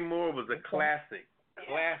 Rudy Ray Moore was a classic.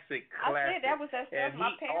 I said that was that stuff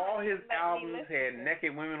my parents. All his albums had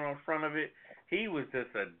naked women on front of it. He was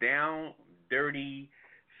just a down, dirty,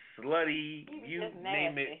 slutty, you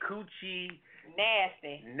name it, coochie.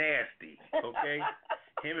 Nasty, okay?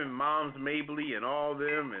 Him and Moms Mabley and all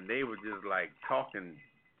them, and they were just like talking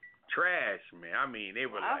trash, man. I mean, they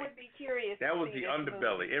were I would be curious. That was the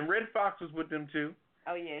underbelly. And Red Fox was with them, too.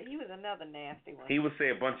 Oh, yeah, he was another nasty one. He would say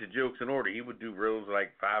a bunch of jokes in order. He would do rows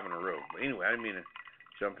like 5 in a row. But anyway, I didn't mean to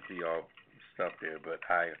jump into y'all stuff there, but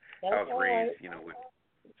I was raised, with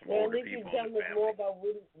some older people in the family. Tell us more about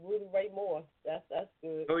Rudy Ray Moore. That's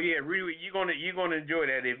good. Oh yeah, Rudy, you're gonna enjoy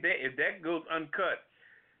that. If that goes uncut,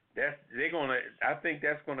 I think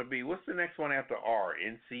that's gonna be, what's the next one after R?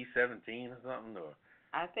 NC-17 or something, or?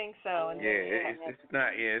 I think so. Yeah,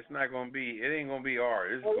 it's not gonna be. It ain't gonna be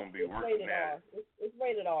R. It's gonna be worse than that. It's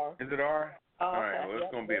rated R. Is it R? Oh, all right. Well,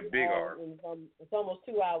 it's gonna be a big R. It's almost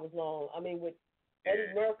 2 hours long. I mean, with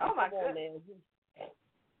Eddie Murphy on there.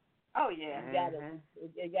 Oh yeah.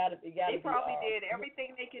 It got to. They probably did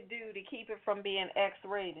everything they could do to keep it from being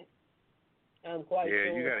X-rated. I'm quite sure.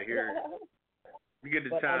 Yeah, you gotta hear it. You get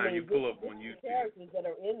the time, you pull up on YouTube. The characters that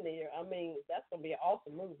are in there, I mean, that's gonna be an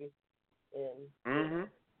awesome movie. And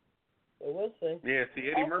so we'll see. Yeah,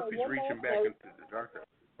 see, Eddie Murphy's reaching back into the dark.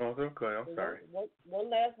 Oh, okay. I'm sorry. One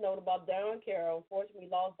last note about Dawn Carroll. Unfortunately, we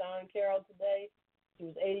lost Dawn Carroll today. She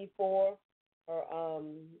was 84. Her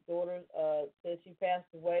daughter said she passed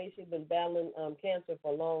away. She'd been battling cancer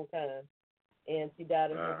for a long time, and she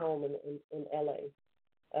died at her home in L.A.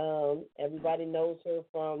 Everybody knows her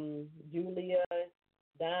from Julia,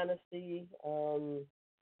 Dynasty.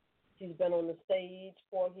 She's been on the stage,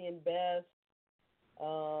 Porgy and Bess.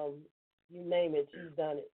 You name it, she's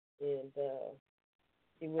done it, and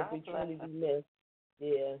she will be truly be missed.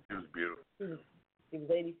 Yeah. She was beautiful. She was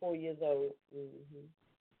 84 years old. Mm-hmm.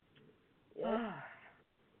 Yeah.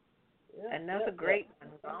 Another great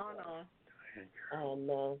one.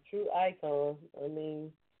 True icon. I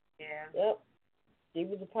mean. Yeah. Yep. She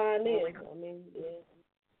was a pioneer. I mean, yeah.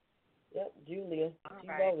 Yep, Julia. All She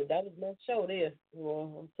right. wrote it. That was my show there.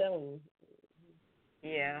 Well, I'm telling you.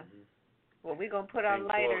 Yeah. Well, we're gonna put our And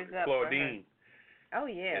lighters up for her. Claudine. Oh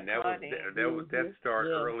yeah, And that Claudine. that starred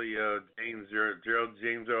Yeah. early James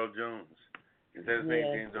Earl Jones. Is that his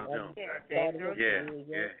name, James Earl Jones? Yeah, James Earl Yeah,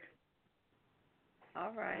 yeah.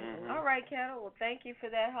 All right. Mhm. All right, Kettle. Well, thank you for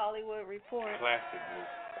that Hollywood report. Classic movie.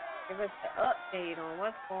 Give us an update on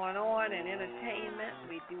what's going on in entertainment.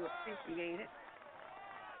 We do appreciate it.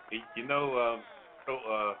 You know,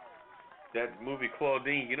 that movie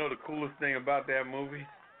Claudine. You know the coolest thing about that movie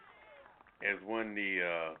is when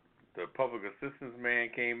the public assistance man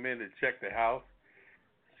came in to check the house.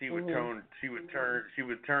 She would turn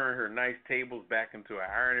her nice tables back into an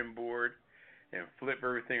ironing board and flip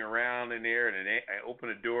everything around in there, and then open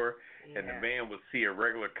the door, and the man would see a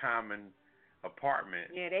regular common apartment.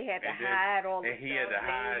 Yeah, they had to hide all the stuff. He had to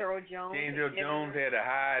hide. James Earl Jones. James Earl Jones had to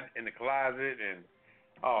hide in the closet, and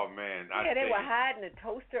oh man, yeah, they were hiding the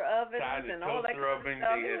toaster ovens and all that kind of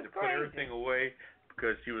stuff. They had to put everything away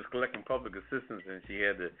because she was collecting public assistance, and she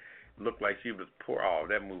had to look like she was poor. Oh,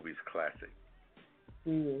 that movie's classic.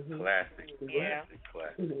 Classic.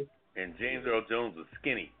 Mm-hmm. And James Earl Jones was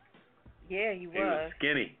skinny. Yeah, he was. He was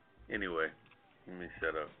skinny. Anyway, let me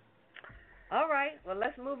shut up. All right. Well,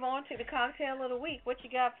 let's move on to the cocktail of the week. What you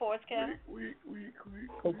got for us, Ken?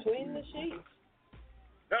 Between the Sheets.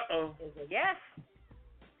 Uh-oh. Yes.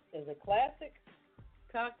 Is a classic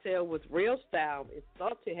cocktail with real style. It's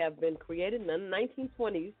thought to have been created in the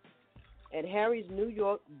 1920s at Harry's New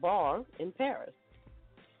York bar in Paris.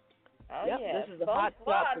 Oh, yep, yeah. This is a hot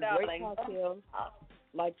shot for great cocktails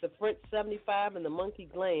like the French 75 and the Monkey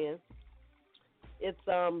Gland. It's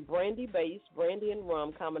brandy-based, brandy and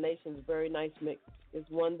rum combination is a very nice mix. It's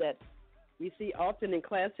one that we see often in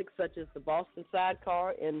classics such as the Boston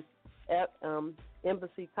Sidecar and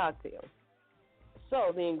Embassy Cocktail.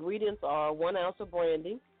 So the ingredients are 1 ounce of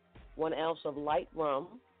brandy, 1 ounce of light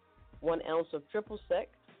rum, 1 ounce of triple sec,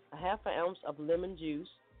 a half an ounce of lemon juice,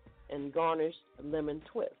 and garnished lemon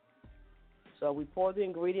twist. So we pour the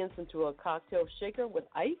ingredients into a cocktail shaker with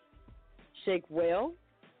ice, shake well,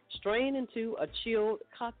 strain into a chilled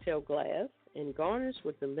cocktail glass, and garnish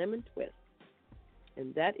with the lemon twist.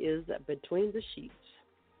 And that is Between the Sheets.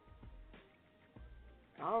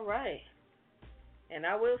 All right. And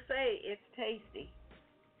I will say it's tasty.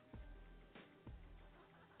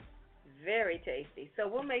 Very tasty. So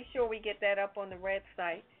we'll make sure we get that up on the Red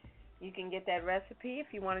site. You can get that recipe if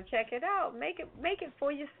you want to check it out. Make it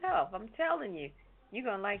for yourself. I'm telling you, you're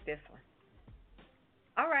going to like this one.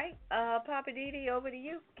 All right, Papa Didi, over to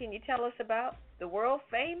you. Can you tell us about the world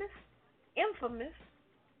famous, infamous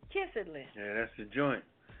Kiss It list? Yeah, that's the joint.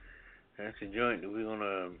 That's the joint that we're going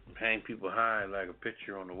to hang people high like a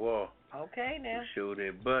picture on the wall. Okay, now. Show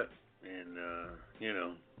their butt and,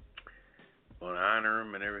 want to honor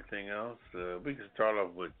them and everything else. We can start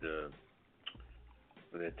off with the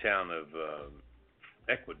town of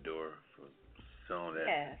Ecuador for some of that.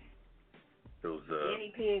 Yes. Those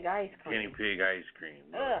guinea pig ice cream. Guinea pig ice cream.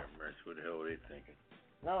 Lord have mercy, what the hell were they thinking?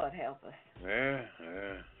 Lord help us.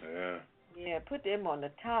 Yeah. Yeah, put them on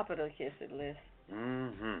the top of the Kiss It list.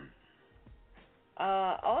 Mm-hmm.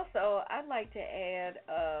 Also, I'd like to add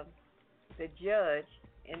the judge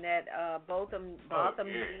in that Botham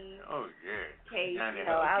Jean case,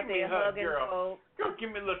 out there hugging folks. Girl,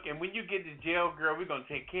 give me a look, and when you get to jail, girl, we're going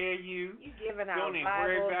to take care of you. You giving out Don't even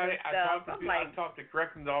worry Bibles about and it. stuff. I talked to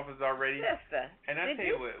corrections office already. Sister, and I tell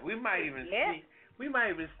you what, we might even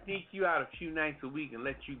sneak you out a few nights a week and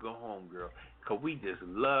let you go home, girl. Because we just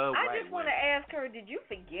love I just want to ask her, did you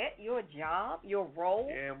forget your job, your role?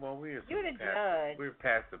 Yeah, well, you're the judge. We're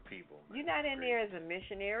passive people. You're not in there as a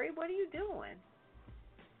missionary. What are you doing?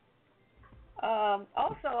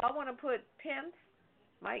 Also, I want to put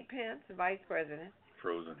Mike Pence, Vice President.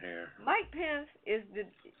 Frozen hair. Mike Pence is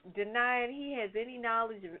denying he has any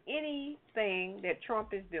knowledge of anything that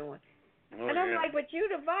Trump is doing. And I'm like, but you're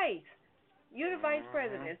the vice. You're the vice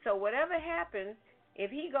president. So whatever happens,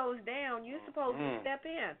 if he goes down, you're supposed to step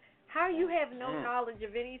in. How you have no knowledge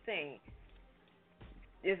of anything?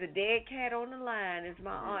 There's a dead cat on the line, as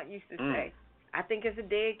my aunt used to say. I think it's a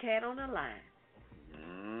dead cat on the line.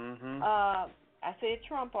 Mm-hmm. I said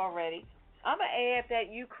Trump already. I'm going to add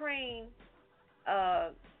that Ukraine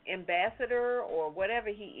ambassador or whatever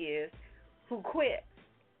he is who quit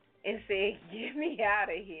and said, get me out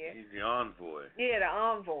of here. He's the envoy. Yeah, the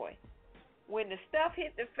envoy. When the stuff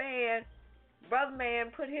hit the fan, Brother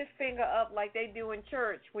Man put his finger up like they do in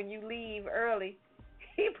church when you leave early.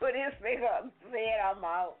 He put his finger up and said, I'm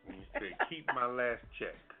out. He said, keep my last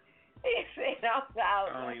check. He said, I'm out.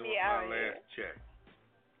 I only want my last check.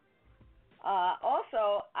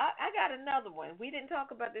 Also, I got another one. We didn't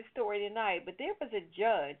talk about this story tonight, but there was a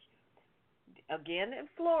judge, again in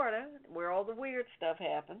Florida, where all the weird stuff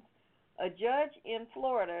happens. A judge in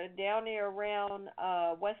Florida, down there around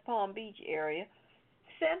West Palm Beach area,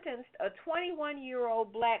 sentenced a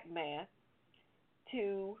 21-year-old black man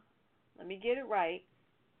to, let me get it right,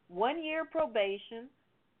 1 year probation,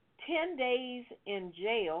 10 days in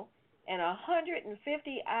jail, and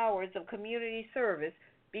 150 hours of community service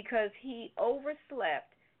because he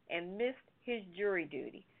overslept and missed his jury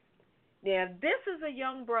duty. Now, this is a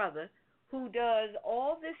young brother who does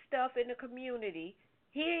all this stuff in the community.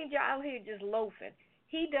 He ain't out here just loafing.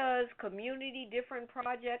 He does community, different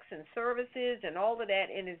projects and services and all of that,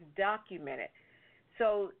 and it's documented.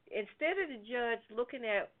 So instead of the judge looking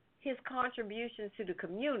at his contributions to the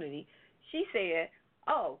community, she said,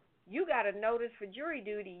 oh, you got a notice for jury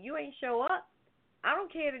duty. You ain't show up. I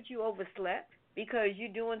don't care that you overslept because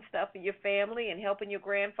you're doing stuff for your family and helping your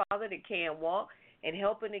grandfather that can't walk and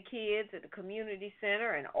helping the kids at the community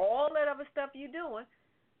center and all that other stuff you're doing.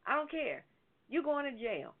 I don't care. You're going to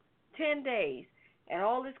jail 10 days and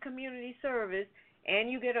all this community service, and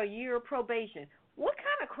you get a year of probation. What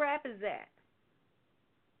kind of crap is that?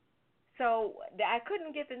 So I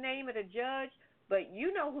couldn't get the name of the judge, but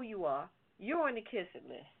you know who you are. You're on the kiss it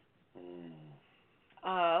list.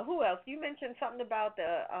 Who else? You mentioned something about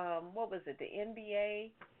the, what was it, the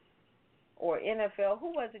NBA or NFL?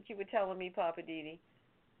 Who was it you were telling me, Papa Didi?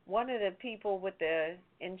 One of the people with the,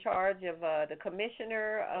 in charge of the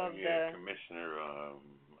commissioner of commissioner.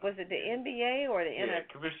 Was it the NBA or the NFL? Yeah,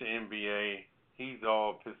 commissioner NBA. He's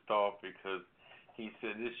all pissed off because he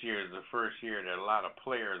said this year is the first year that a lot of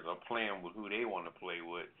players are playing with who they want to play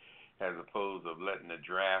with, as opposed to letting the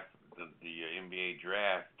draft, the NBA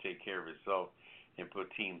draft, take care of itself and put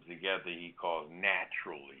teams together. He calls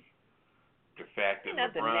naturally. The fact that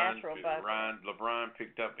LeBron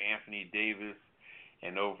picked up Anthony Davis,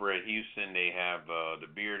 and over at Houston they have the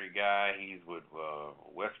bearded guy. He's with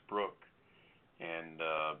Westbrook, and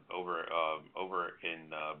over in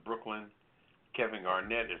Brooklyn, Kevin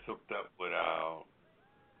Garnett is hooked up with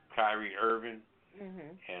Kyrie Irving.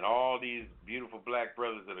 Mm-hmm. And all these beautiful black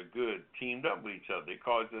brothers that are good teamed up with each other. They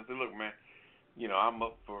called us and said, look, man, you know, I'm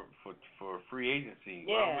up for free agency.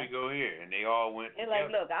 Yeah. Why don't we go here? And they all went They're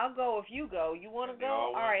together. like, look, I'll go if you go. You want to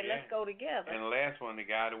go? All right, let's go together. And the last one, the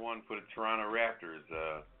guy that won for the Toronto Raptors,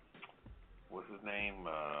 what's his name?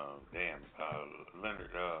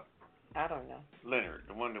 Leonard. I don't know. Leonard,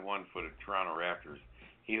 the one that won for the Toronto Raptors.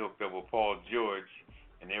 He hooked up with Paul George,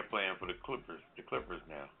 and they're playing for the Clippers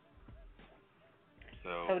now.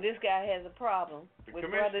 So this guy has a problem with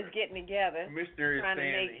brothers getting together, trying to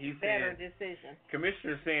make better decisions.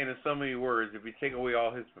 Commissioner's saying in so many words, if you take away all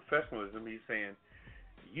his professionalism, he's saying,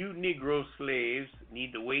 you Negro slaves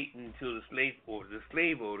need to wait until the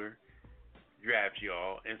slave owner drafts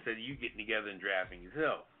y'all instead of you getting together and drafting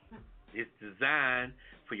yourself. It's designed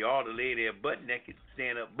for y'all to lay there butt naked,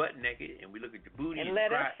 stand up butt naked, and we look at your booty and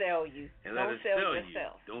let cry, us sell you. And Don't let us sell you.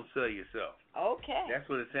 yourself. Don't sell yourself. Okay. That's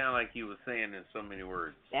what it sounded like he was saying in so many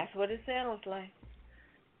words. That's what it sounds like.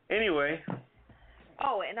 Anyway.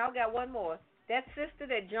 Oh, and I've got one more. That sister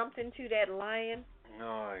that jumped into that lion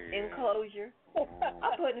enclosure,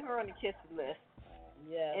 I'm putting her on the kiss list.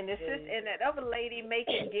 Yeah. And and that other lady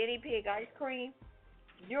making guinea pig ice cream,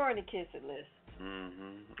 you're on the kiss it list.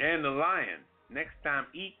 Mm-hmm. And the lion. Next time,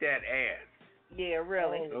 eat that ass. Yeah,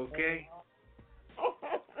 really. Okay.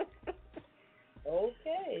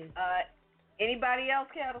 Okay. Anybody else,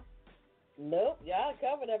 Kettle? Nope. Y'all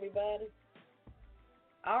covered everybody.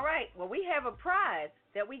 All right. Well, we have a prize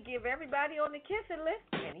that we give everybody on the kissing list,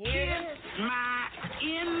 and here it is. My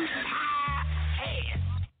entire ass.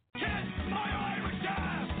 Kiss my Irish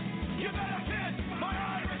ass. You better kiss my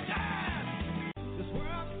Irish ass. This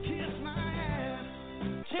world can kiss my ass.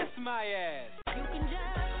 Kiss my ass. You can just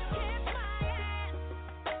kiss my ass.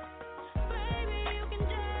 Baby, you can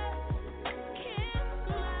just kiss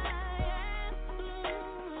my ass.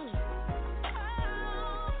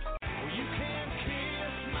 Well, you can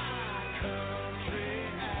kiss my country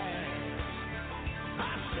ass.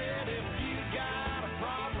 I said if you got a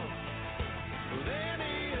problem with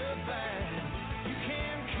any of that, you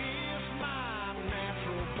can kiss my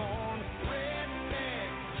natural born redneck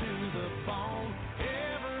to the bone,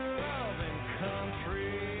 ever loving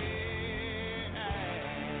country ass.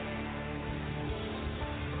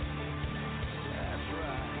 That's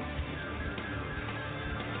right.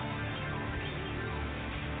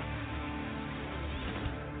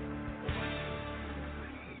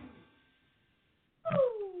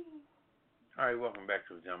 All right, welcome back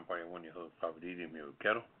to the Pajama Party. One of your hosts, Papa Didi, here with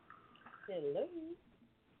Kettle. Hello.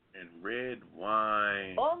 And red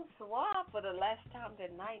wine. Bonsoir for the last time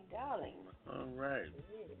tonight, darling. All right.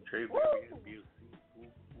 Trey Woo. Busy.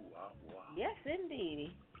 Wow. Yes,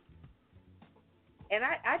 indeed. And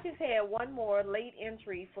I just had one more late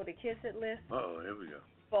entry for the Kiss It list. Uh-oh, here we go.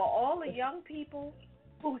 For all the young people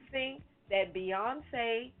who think that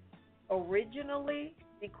Beyonce originally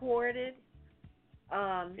recorded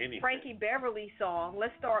Frankie Beverly's song,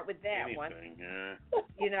 let's start with that one.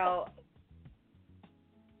 You know,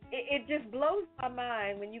 it just blows my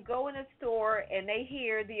mind when you go in a store and they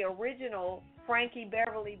hear the original Frankie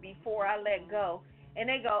Beverly Before I Let Go, and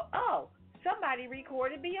they go, oh, somebody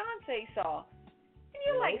recorded Beyonce's song. And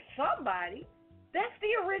you're like, somebody? That's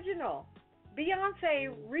the original.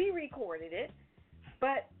 Beyonce re-recorded it.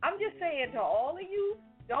 But I'm just saying to all of you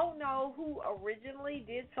don't know who originally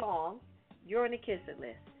did songs, you're on the Kiss It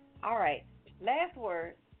list. All right, last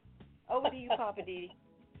word. Over to you, Papa Didi.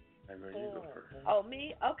 I know you go first. Oh,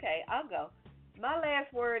 me? Okay, I'll go. My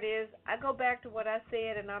last word is, I go back to what I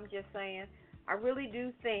said, and I'm just saying, I really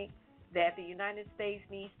do think that the United States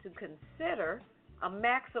needs to consider a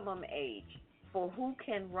maximum age for who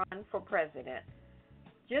can run for president.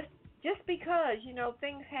 Just because, you know,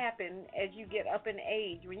 things happen as you get up in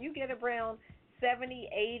age. When you get around 70,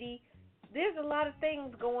 80, there's a lot of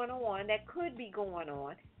things going on that could be going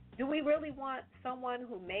on. Do we really want someone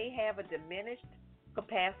who may have a diminished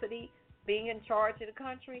capacity being in charge of the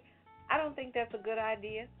country? I don't think that's a good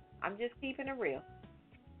idea. I'm just keeping it real.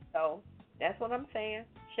 So that's what I'm saying.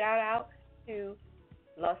 Shout out to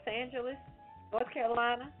Los Angeles, North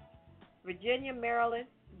Carolina, Virginia, Maryland,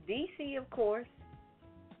 D.C., of course,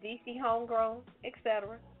 D.C. homegrown,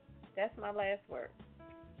 etc. That's my last word.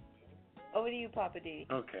 Over to you, Papa D.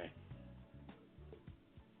 Okay.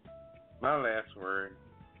 My last word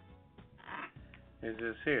is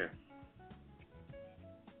this here.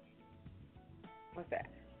 What's that?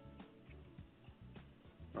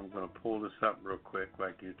 I'm going to pull this up real quick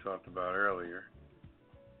like you talked about earlier.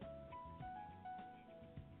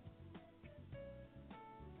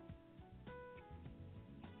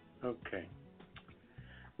 Okay.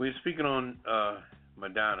 We're speaking on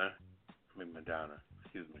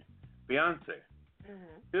Beyonce.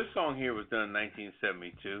 Mm-hmm. This song here was done in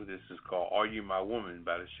 1972. This is called Are You My Woman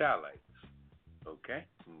by the Shy-Lights. Okay,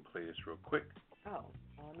 I'm going to play this real quick. Oh,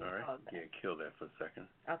 all right. Yeah, kill that for a second.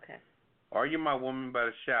 Okay. Are You My Woman by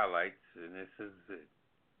the Shy-Lights, and this is it.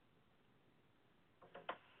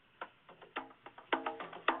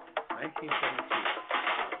 1972.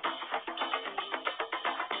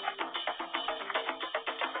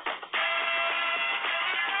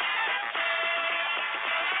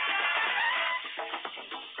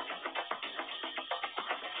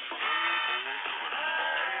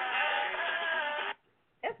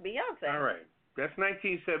 That's Beyonce. All right. That's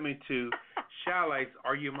 1972. Shy-Lights,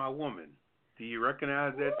 Are You My Woman? Do you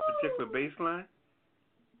recognize that particular bass line?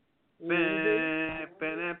 Mm-hmm.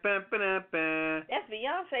 That's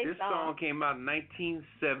Beyonce's This song came out in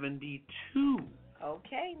 1972.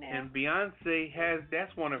 Okay, now. And Beyonce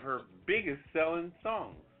that's one of her biggest selling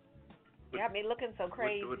songs. Got me looking so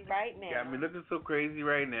crazy right now. Got me looking so crazy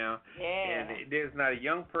right now. Yeah. And there's not a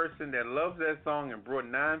young person that loves that song and brought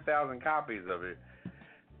 9,000 copies of it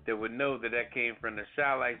that would know that came from the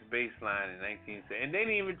Shy-Lights bass line in 1970. And they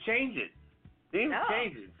didn't even change it. They didn't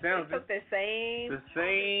change it. Sounds they took the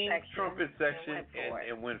same trumpet section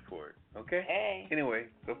and went for it. Okay? Hey. Anyway,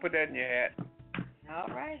 go put that in your hat. All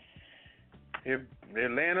right. They're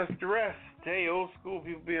laying us to rest. Tell you, old school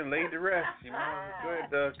people being laid to rest. You know, go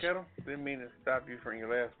ahead, Kettle. Didn't mean to stop you from your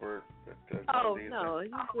last word. But, no, you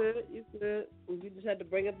good. You good. You just had to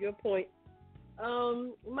bring up your point.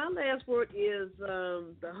 My last word is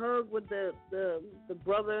the hug with the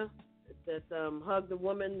brother that hugged the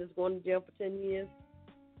woman that's going to jail for 10 years.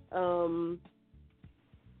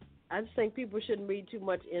 I just think people shouldn't read too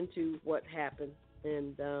much into what happened.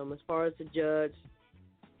 And as far as the judge,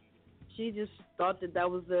 she just thought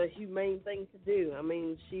that was a humane thing to do. I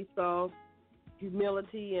mean, she saw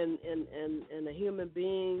humility and a human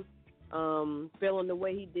being feeling the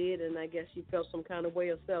way he did, and I guess she felt some kind of way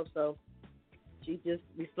herself. So she just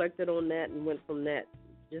reflected on that and went from that.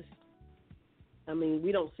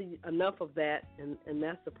 We don't see enough of that, and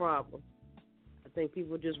that's the problem. I think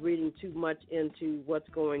people are just reading too much into what's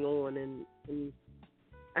going on, and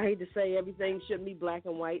I hate to say everything shouldn't be black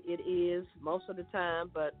and white. It is most of the time,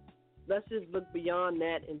 but let's just look beyond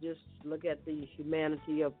that and just look at the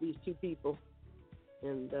humanity of these two people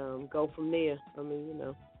and go from there.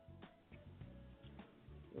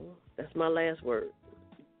 That's my last word.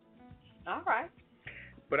 All right.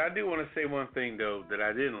 But I do want to say one thing, though, that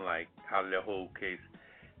I didn't like out of the whole case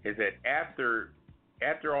is that after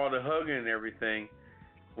after all the hugging and everything,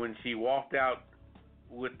 when she walked out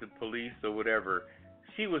with the police or whatever,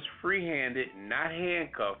 she was free-handed, not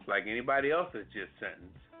handcuffed like anybody else has just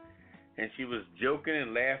sentenced. And she was joking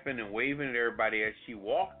and laughing and waving at everybody as she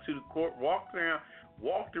walked to the court, walked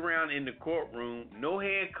around in the courtroom, no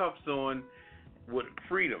handcuffs on, with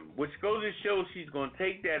freedom, which goes to show she's going to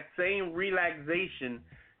take that same relaxation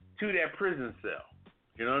to that prison cell.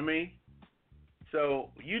 You know what I mean? So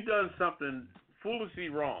you done something foolishly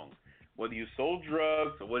wrong, whether you sold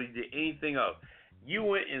drugs or whether you did anything else. You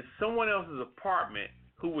went in someone else's apartment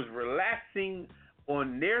who was relaxing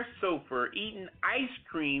on their sofa, eating ice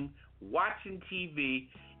cream, watching TV,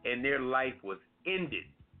 and their life was ended.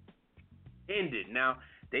 Now,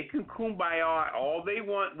 they can kumbaya all they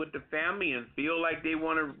want with the family and feel like they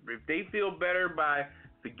want to, if they feel better by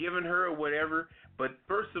forgiving her or whatever. But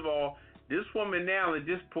first of all, this woman now at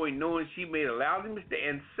this point, knowing she made a lousy mistake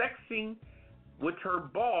and sexing with her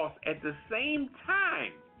boss at the same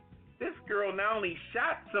time, this girl not only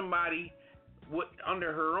shot somebody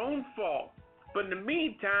under her own fault, but in the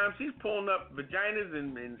meantime, she's pulling up vaginas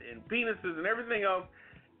and penises and everything else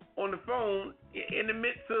on the phone in the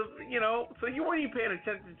midst of, so you weren't even paying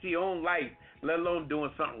attention to your own life, let alone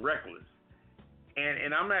doing something reckless.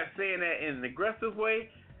 And I'm not saying that in an aggressive way.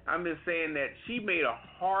 I'm just saying that she made a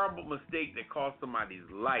horrible mistake that cost somebody's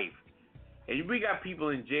life. And we got people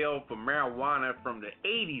in jail for marijuana from the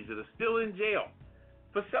 80s that are still in jail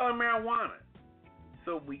for selling marijuana.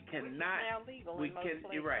 So we cannot. Which is now legal in most places.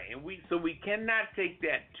 You're right, and we cannot take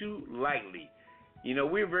that too lightly.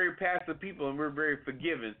 We're very passive people and we're very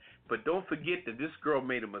forgiving, but don't forget that this girl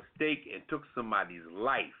made a mistake and took somebody's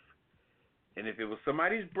life. And if it was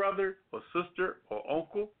somebody's brother or sister or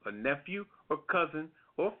uncle or nephew or cousin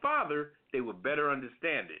or father, they would better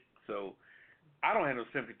understand it. So I don't have no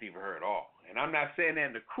sympathy for her at all. And I'm not saying that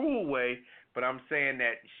in a cruel way, but I'm saying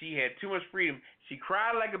that she had too much freedom. She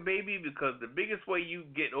cried like a baby because the biggest way you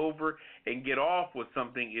get over and get off with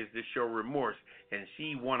something is to show remorse. And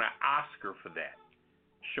she won an Oscar for that,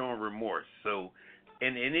 showing remorse. So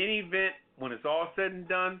in any event, when it's all said and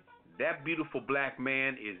done, that beautiful black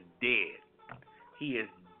man is dead. He is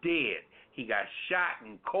dead. He got shot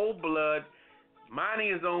in cold blood,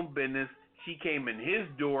 minding his own business. She came in his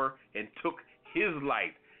door and took his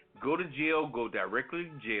life. Go to jail. Go directly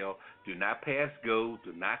to jail. Do not pass go.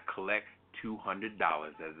 Do not collect $200,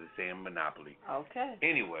 as they say in Monopoly. Okay.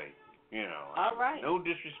 Anyway, All right. No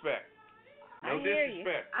disrespect. No I hear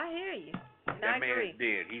disrespect. You. I hear you. And That I man's agree.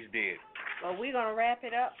 dead. He's dead. Well, we're going to wrap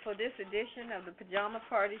it up for this edition of the Pajama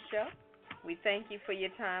Party Show. We thank you for your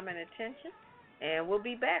time and attention. And we'll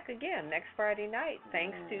be back again next Friday night.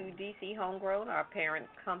 Thanks to DC Homegrown, our parent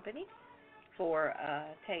company, for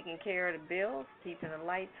taking care of the bills, keeping the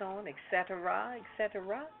lights on, etc.,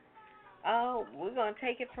 etc. We're going to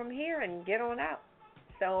take it from here and get on out.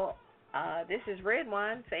 So this is Red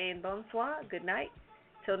Wine saying bonsoir, good night,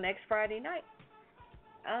 till next Friday night.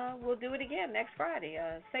 We'll do it again next Friday.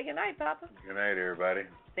 Say good night, Papa. Good night, everybody.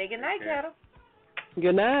 Say good night, Kettle.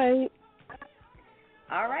 Good night.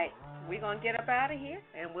 All right, we're going to get up out of here,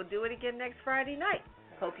 and we'll do it again next Friday night.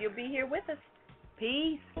 Hope you'll be here with us.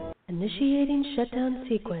 Peace. Initiating shutdown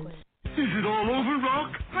sequence. Is it all over,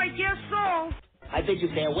 Rock? I guess so. I bid you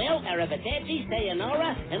farewell, arrivederci,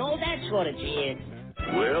 sayonara, and all that sort of cheers.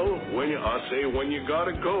 Well, when you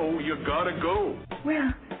gotta go, you gotta go.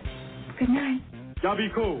 Well, good night.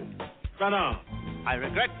 Yabiko. Sana. I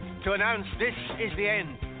regret to announce this is the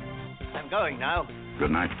end. I'm going now.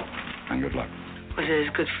 Good night, and good luck. Was it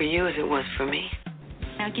as good for you as it was for me?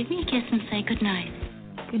 Now give me a kiss and say good night.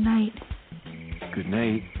 Good night. Good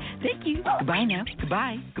night. Thank you. Goodbye now.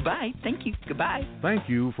 Goodbye. Goodbye. Thank you. Goodbye. Thank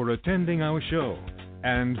you for attending our show,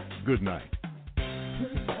 and good night.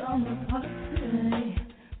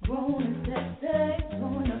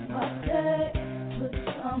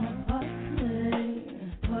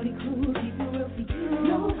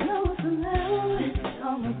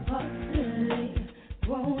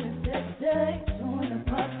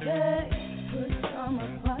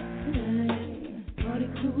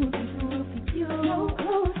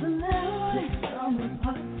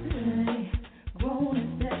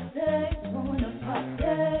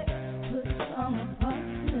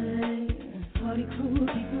 Party crew,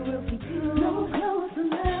 keep it real for you.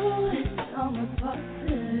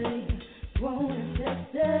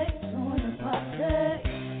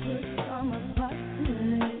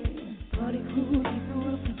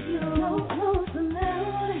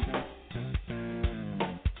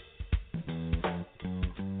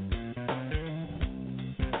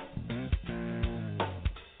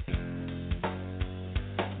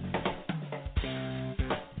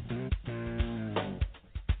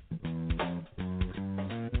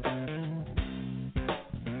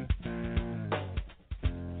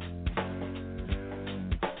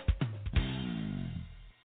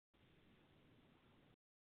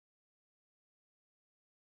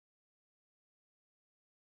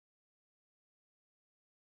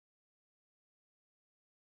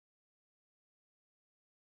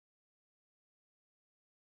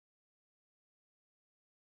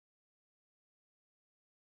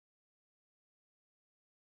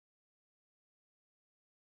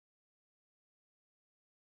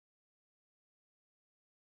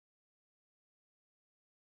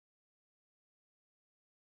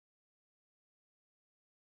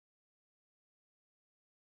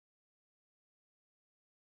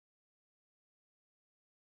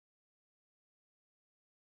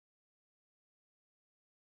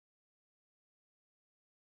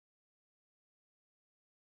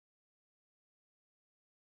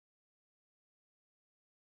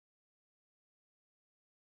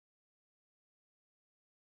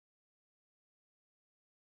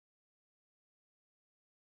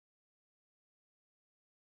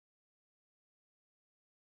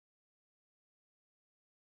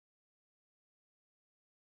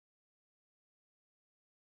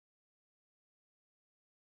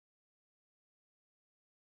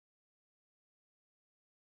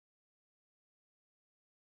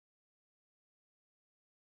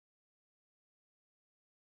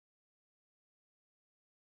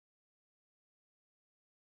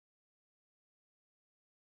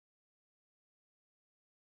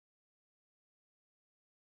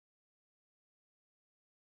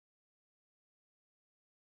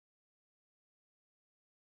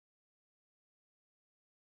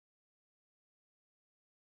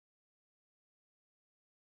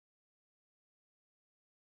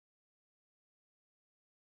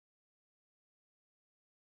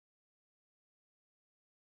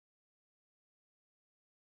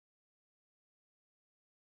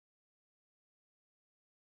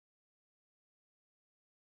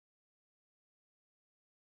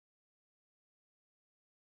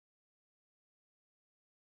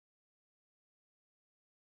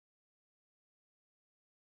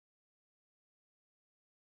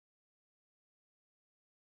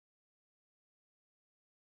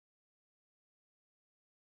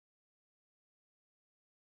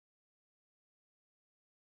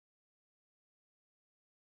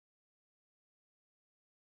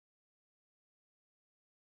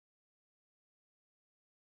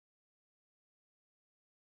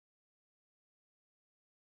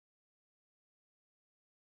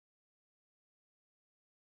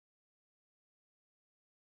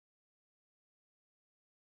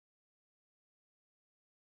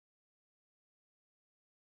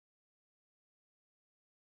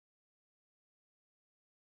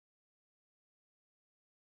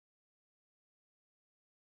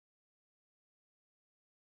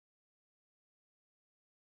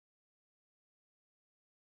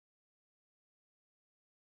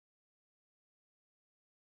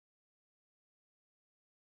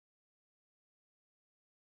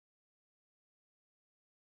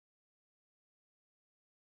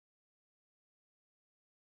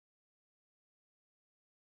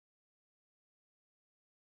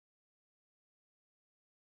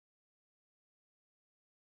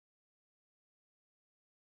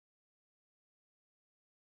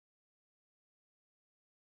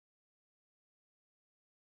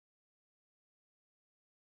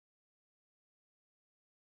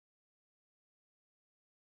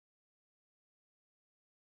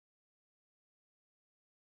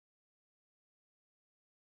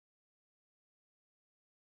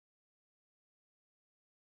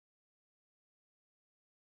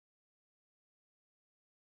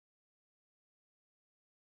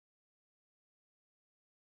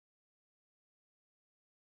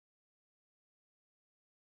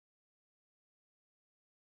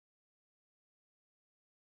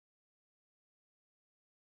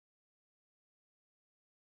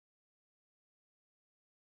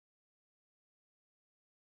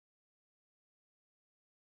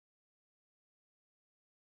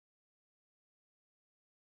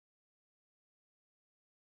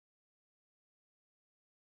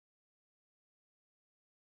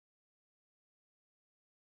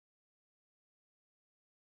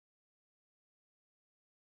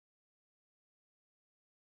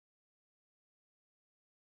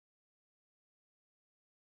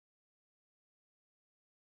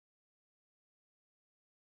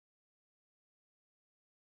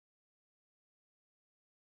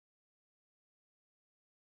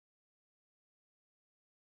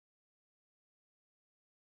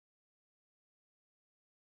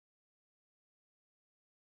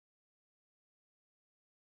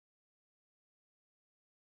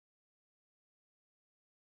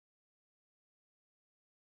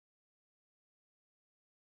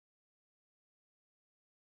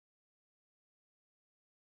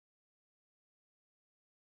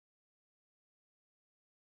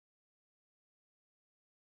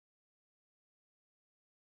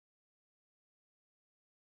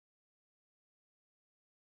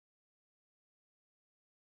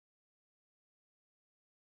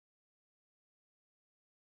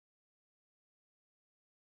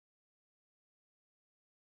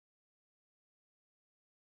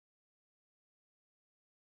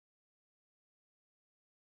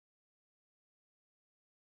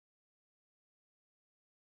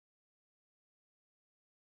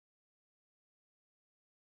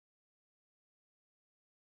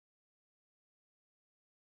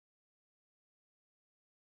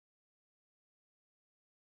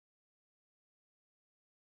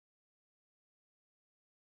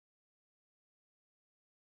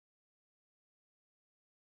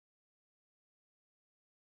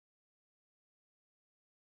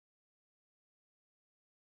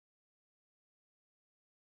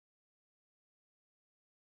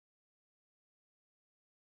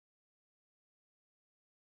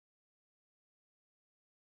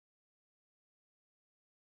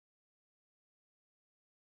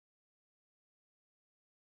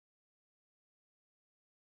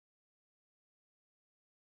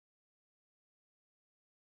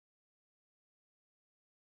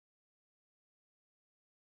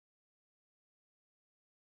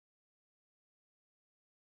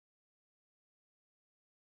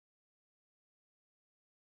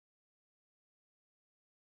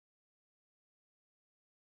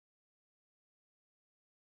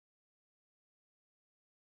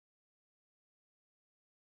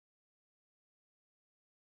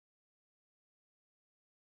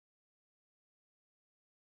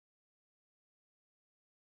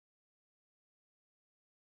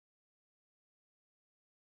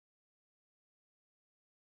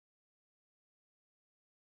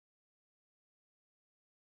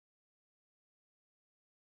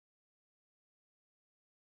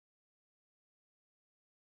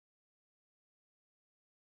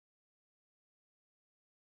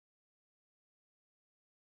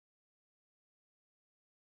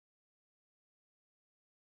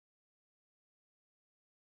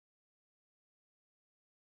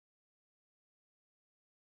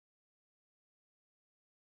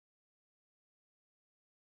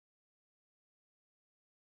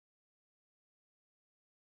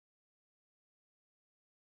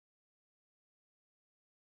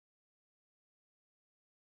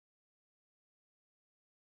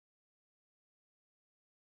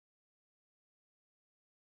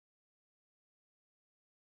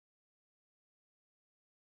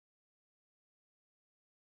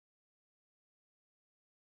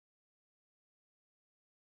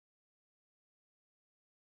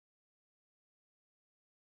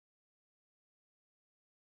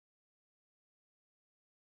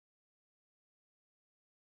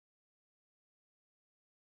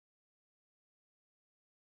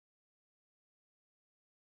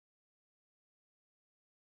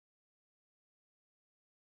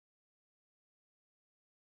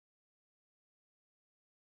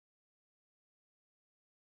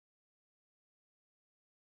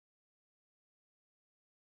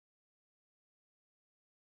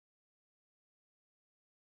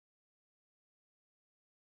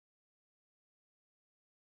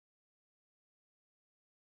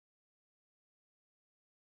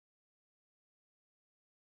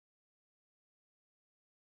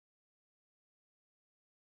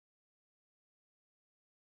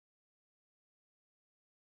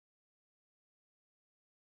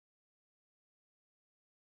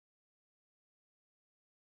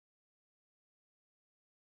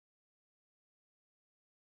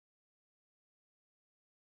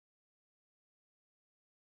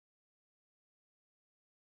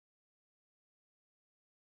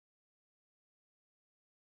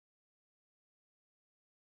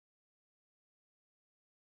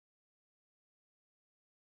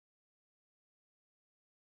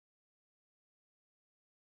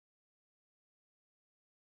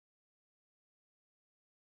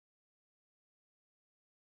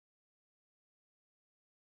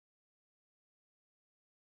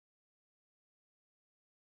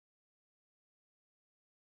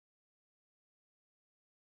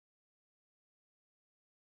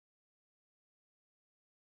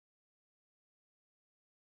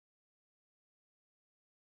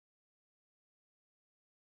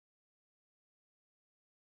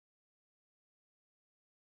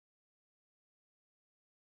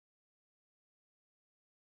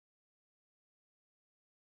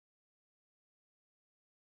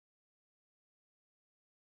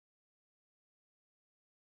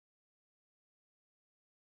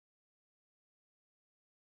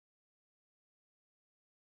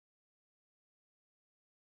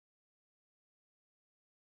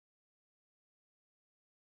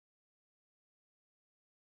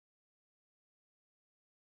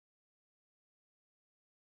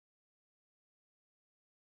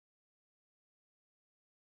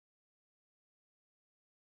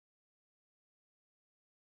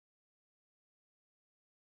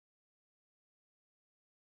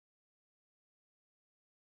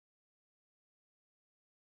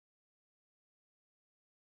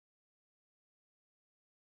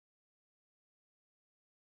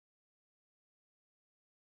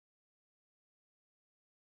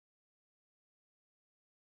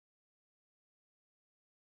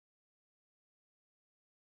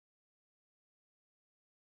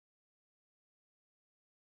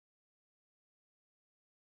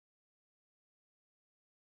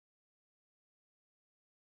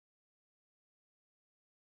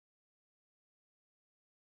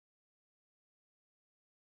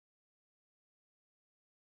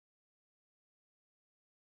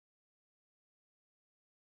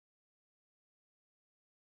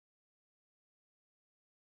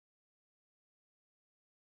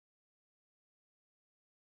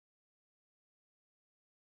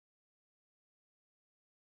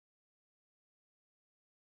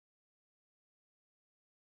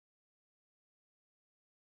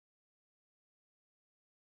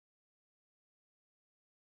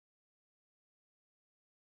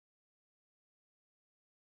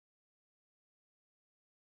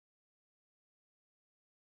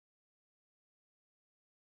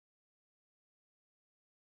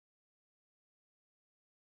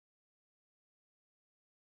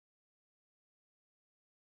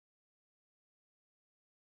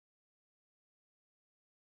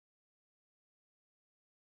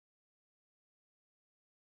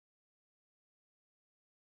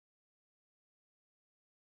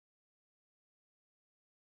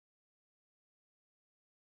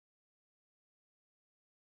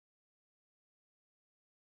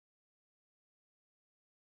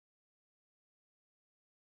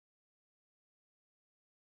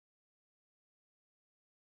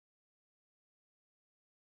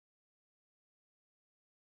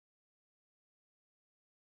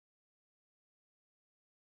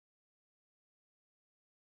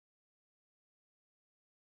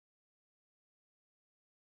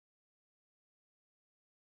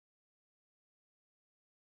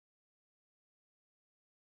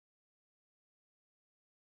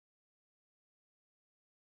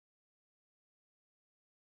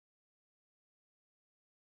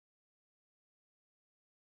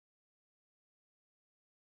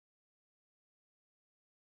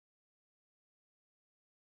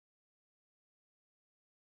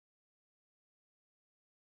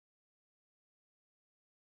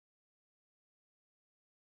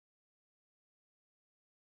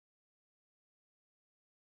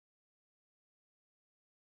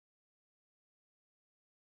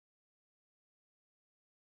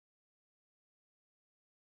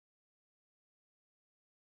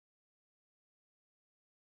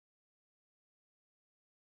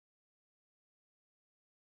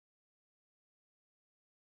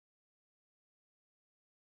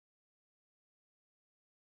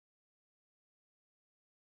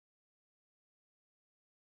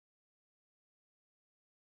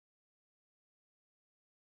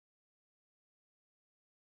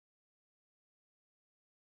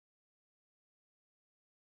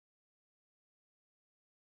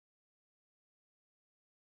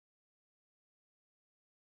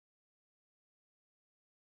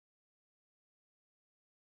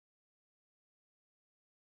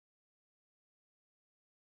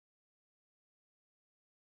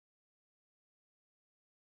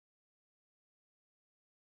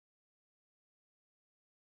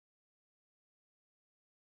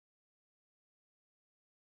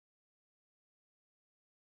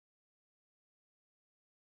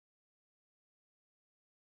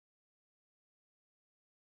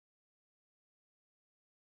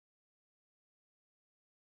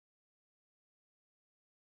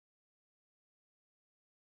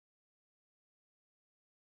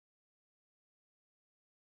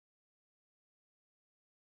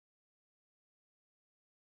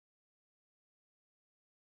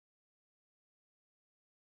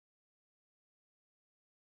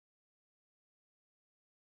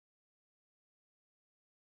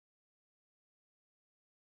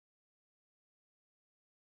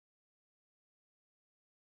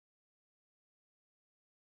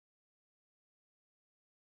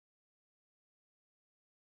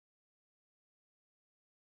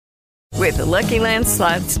 With the Lucky Land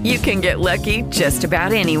Slots, you can get lucky just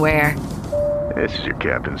about anywhere. This is your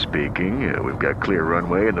captain speaking. We've got clear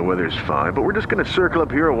runway and the weather's fine, but we're just going to circle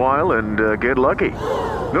up here a while and get lucky.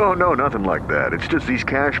 No, nothing like that. It's just these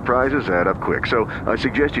cash prizes add up quick. So I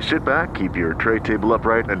suggest you sit back, keep your tray table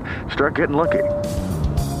upright, and start getting lucky.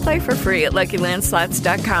 Play for free at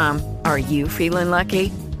LuckyLandSlots.com. Are you feeling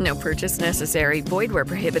lucky? No purchase necessary. Void where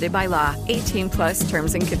prohibited by law. 18+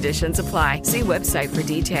 terms and conditions apply. See website for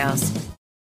details.